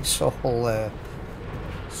 It's all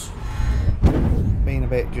being a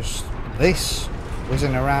bit just this,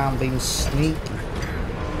 whizzing around, being sneaky.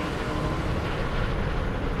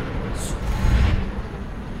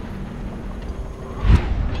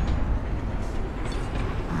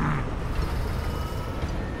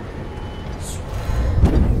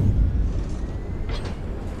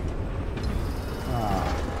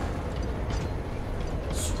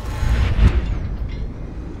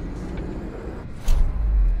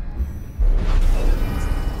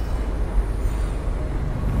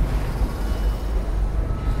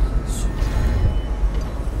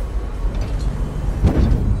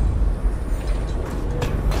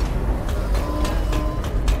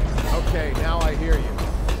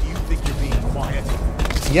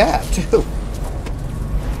 Yeah, I do.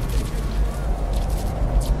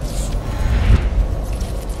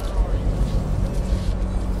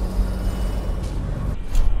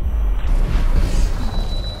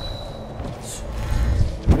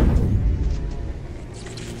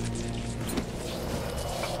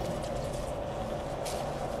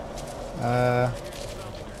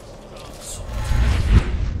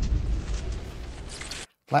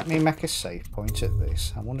 Let me make a save point at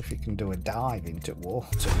this. I wonder if you can do a dive into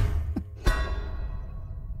water.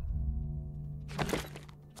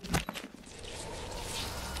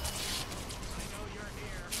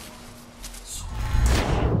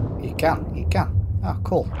 You can. Oh,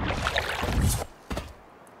 cool.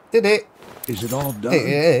 Did it. Is it all done? It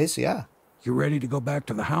is, yeah. You ready to go back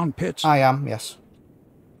to the Hound Pits? I am, yes.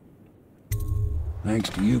 Thanks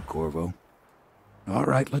to you, Corvo. All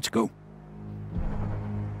right, let's go.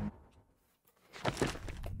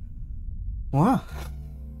 What?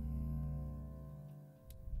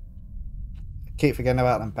 Keep forgetting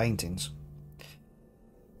about them paintings.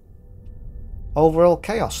 Overall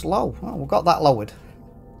chaos low. Oh, we've got that lowered.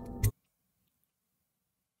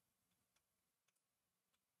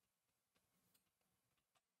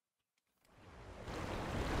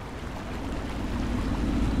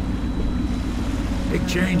 Big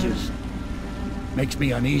changes. Makes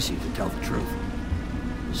me uneasy, to tell the truth.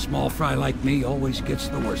 A small fry like me always gets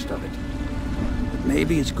the worst of it. But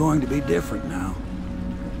maybe it's going to be different now.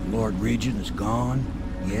 The Lord Regent is gone.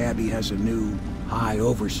 The Abbey has a new High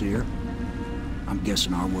Overseer. I'm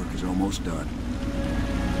guessing our work is almost done.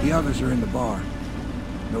 The others are in the bar.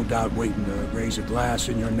 No doubt waiting to raise a glass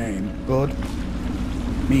in your name. Good.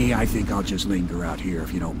 Me, I think I'll just linger out here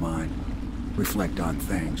if you don't mind. Reflect on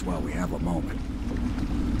things while we have a moment.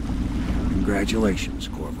 Congratulations,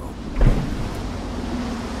 Corvo.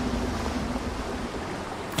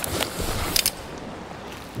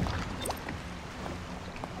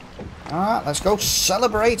 Alright, let's go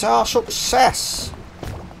celebrate our success.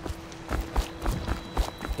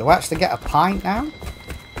 Do I actually get a pint now?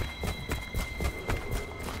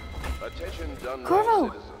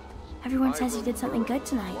 Corvo! Everyone says you did something good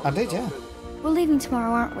tonight. I did, yeah. We're leaving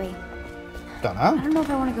tomorrow, aren't we? Don't know. I don't know if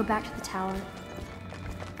I want to go back to the tower.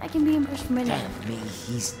 I can be Empress for midnight. Damn me,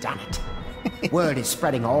 he's done it. Word is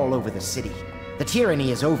spreading all over the city. The tyranny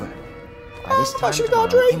is over. By this time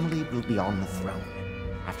tomorrow, Emily will be on the throne.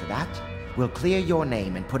 After that, we'll clear your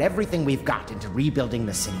name and put everything we've got into rebuilding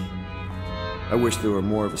the city. I wish there were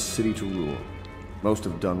more of a city to rule. Most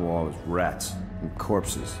of Dunwall is rats and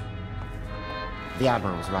corpses. The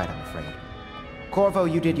Admiral's right, I'm afraid. Corvo,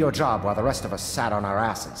 you did your job while the rest of us sat on our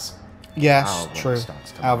asses. Yes, true.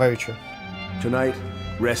 Oh, very true. Tonight,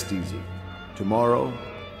 rest easy. Tomorrow,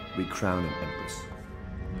 we crown an Empress.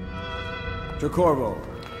 To Corvo,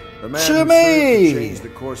 the man to who me! served to change the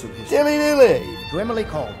course of history. Dilly dilly! To Emily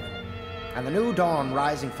Coleman, and the new dawn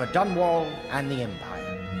rising for Dunwall and the Empire.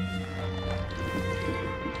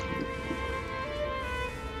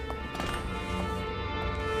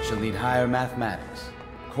 She'll need higher mathematics,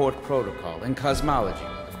 court protocol, and cosmology,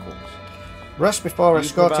 of course. Rest before You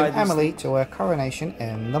escorting provide this Emily to her coronation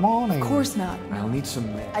in the morning. Of course not. I'll need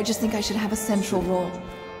some... I just think I should have a central role.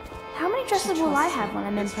 How many dresses will I have when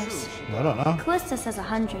I'm Empress? I don't know. Callista says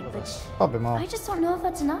 100, but Probably more. I just don't know if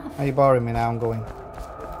that's enough. Are you boring me now? I'm going.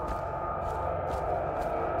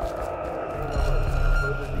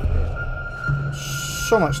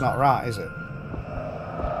 So much not right, is it?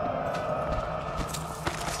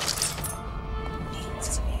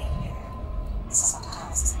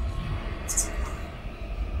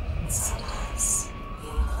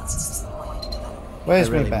 Where's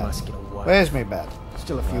I really my bed? must get a wife. Where's my bed?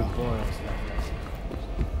 Still a few boils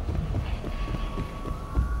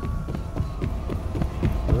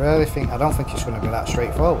left. I don't think it's going to be that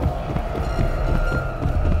straightforward.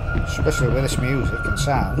 Especially with this music and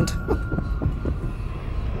sound.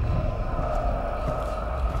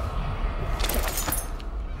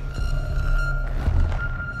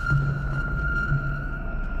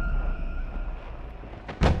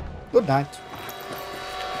 Good night.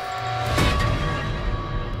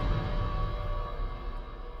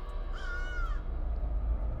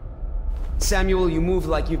 Samuel, you move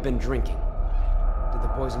like you've been drinking. Did the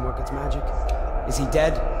poison work its magic? Is he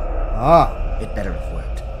dead? Ah. It better have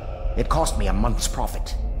worked. It cost me a month's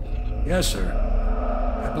profit. Yes, sir.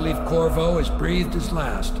 I believe Corvo has breathed his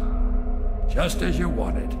last. Just as you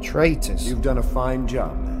wanted. Traitors. You've done a fine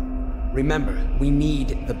job, man. Remember, we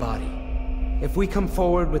need the body. If we come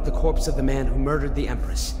forward with the corpse of the man who murdered the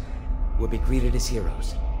Empress, we'll be greeted as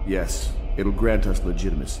heroes. Yes, it'll grant us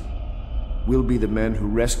legitimacy. We'll be the men who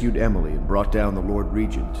rescued Emily and brought down the Lord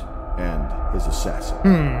Regent and his assassin.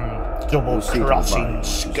 Double-crossing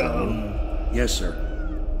scum. Yes, sir.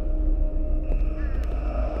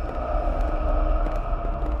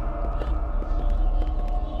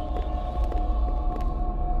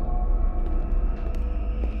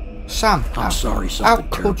 Sam, I'm sorry something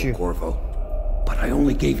terrible, Corvo. But I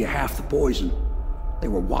only gave you half the poison. They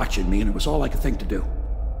were watching me and it was all I could think to do.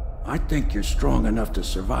 I think you're strong enough to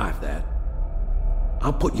survive that.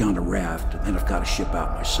 I'll put you on a raft and then I've got to ship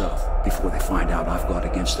out myself before they find out I've gone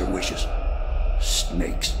against their wishes.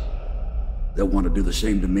 Snakes. They'll want to do the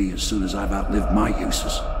same to me as soon as I've outlived my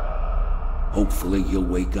uses. Hopefully you'll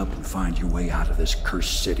wake up and find your way out of this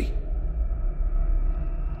cursed city.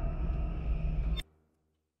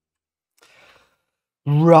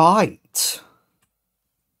 Right.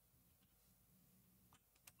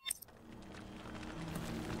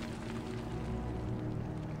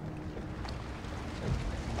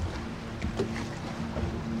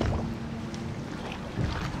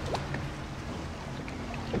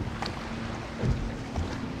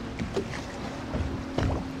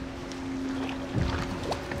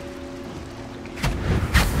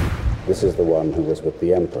 This is the one who was with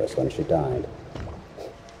the Empress when she died.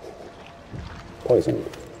 Poisoned.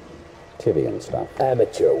 Tivian stuff.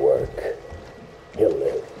 Amateur work. He'll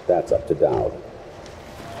live. That's up to Dowd.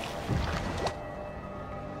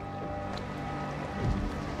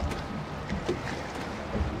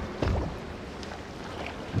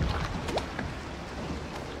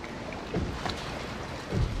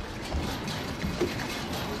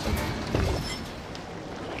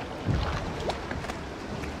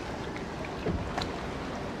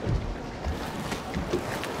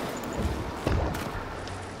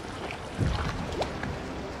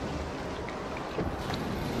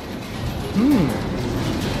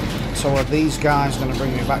 So are these guys going to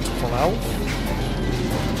bring me back to full health?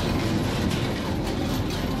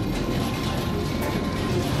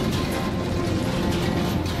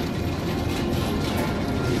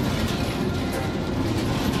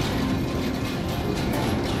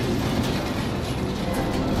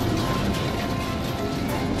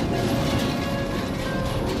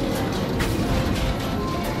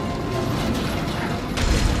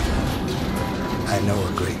 I know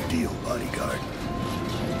a great deal, bodyguard.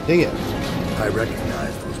 Do you? I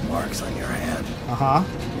recognize those marks on your hand. Uh-huh.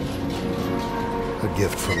 A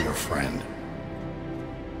gift from your friend.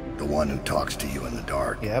 The one who talks to you in the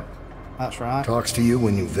dark. Yep, that's right. Talks to you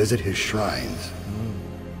when you visit his shrines.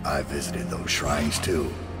 I visited those shrines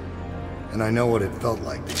too. And I know what it felt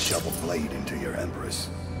like to shove a blade into your Empress.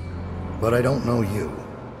 But I don't know you.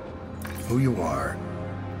 Who you are,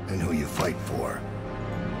 and who you fight for.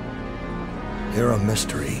 You're a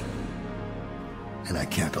mystery. And I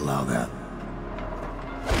can't allow that.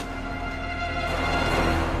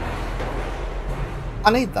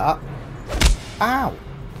 I need that. Ow.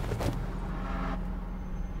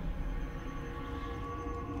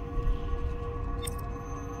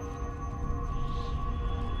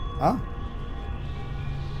 Huh?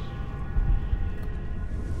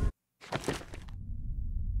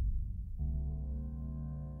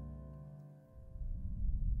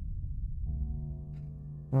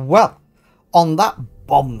 Well, on that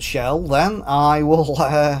bombshell, then, I will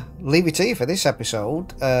leave it here for this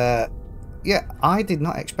episode. Yeah, I did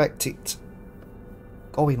not expect it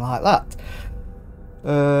going like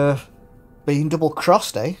that. Being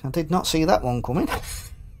double-crossed, eh? I did not see that one coming.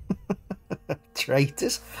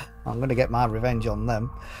 Traitors. I'm going to get my revenge on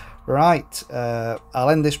them. Right, I'll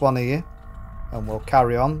end this one here, and we'll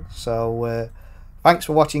carry on. So, thanks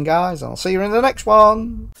for watching, guys, and I'll see you in the next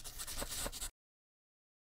one.